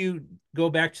 And once you go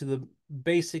back to the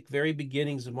basic, very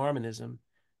beginnings of Mormonism,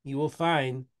 you will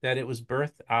find that it was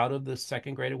birthed out of the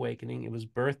Second Great Awakening. It was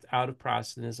birthed out of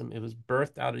Protestantism. It was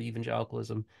birthed out of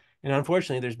evangelicalism. And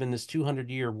unfortunately, there's been this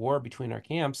 200-year war between our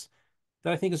camps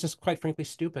that I think is just quite frankly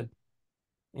stupid.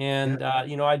 Yeah. And,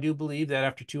 I do believe that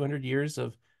after 200 years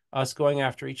of us going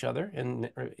after each other, and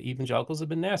evangelicals have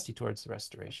been nasty towards the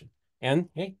Restoration. And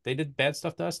hey, they did bad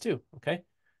stuff to us too. Okay.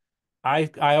 I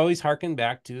always hearken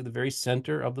back to the very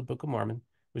center of the Book of Mormon,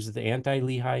 which is the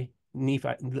anti-Lehi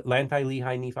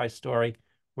Nephi story,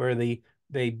 where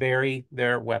they bury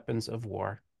their weapons of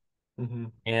war. Hmm.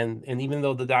 And even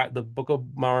though the Book of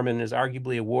Mormon is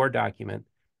arguably a war document,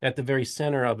 at the very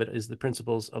center of it is the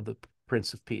principles of the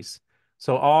Prince of Peace.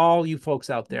 So all you folks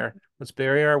out there, let's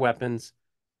bury our weapons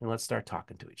and let's start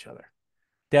talking to each other.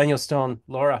 Daniel Stone,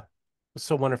 Laura, it was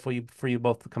so wonderful for you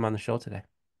both to come on the show today.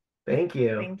 Thank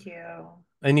you. Thank you.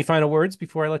 Any final words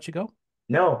before I let you go?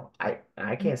 No, I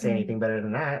can't say anything Mm-mm. better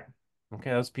than that. Okay,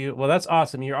 that's beautiful. Well, that's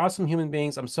awesome. You're awesome human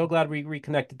beings. I'm so glad we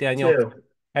reconnected, Daniel. Too.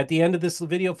 At the end of this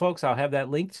video, folks, I'll have that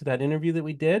link to that interview that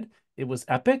we did. It was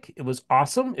epic. It was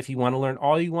awesome. If you want to learn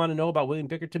all you want to know about William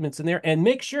Bickerton, it's in there. And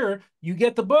make sure you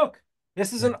get the book.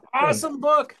 This is an Thanks. awesome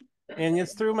book. And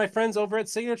it's through my friends over at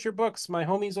Signature Books, my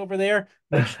homies over there.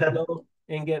 Make sure you go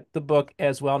and get the book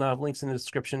as well. Now, I have links in the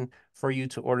description for you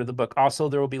to order the book. Also,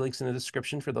 there will be links in the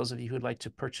description for those of you who would like to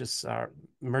purchase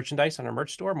merchandise on our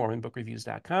merch store,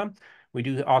 mormonbookreviews.com. We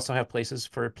do also have places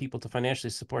for people to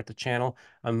financially support the channel,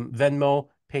 Venmo,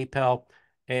 PayPal,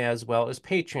 as well as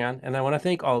Patreon. And I want to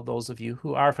thank all of those of you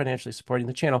who are financially supporting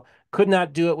the channel. Could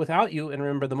not do it without you. And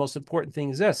remember, the most important thing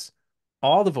is this: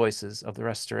 all the voices of the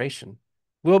restoration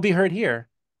will be heard here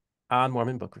on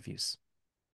Mormon Book Reviews.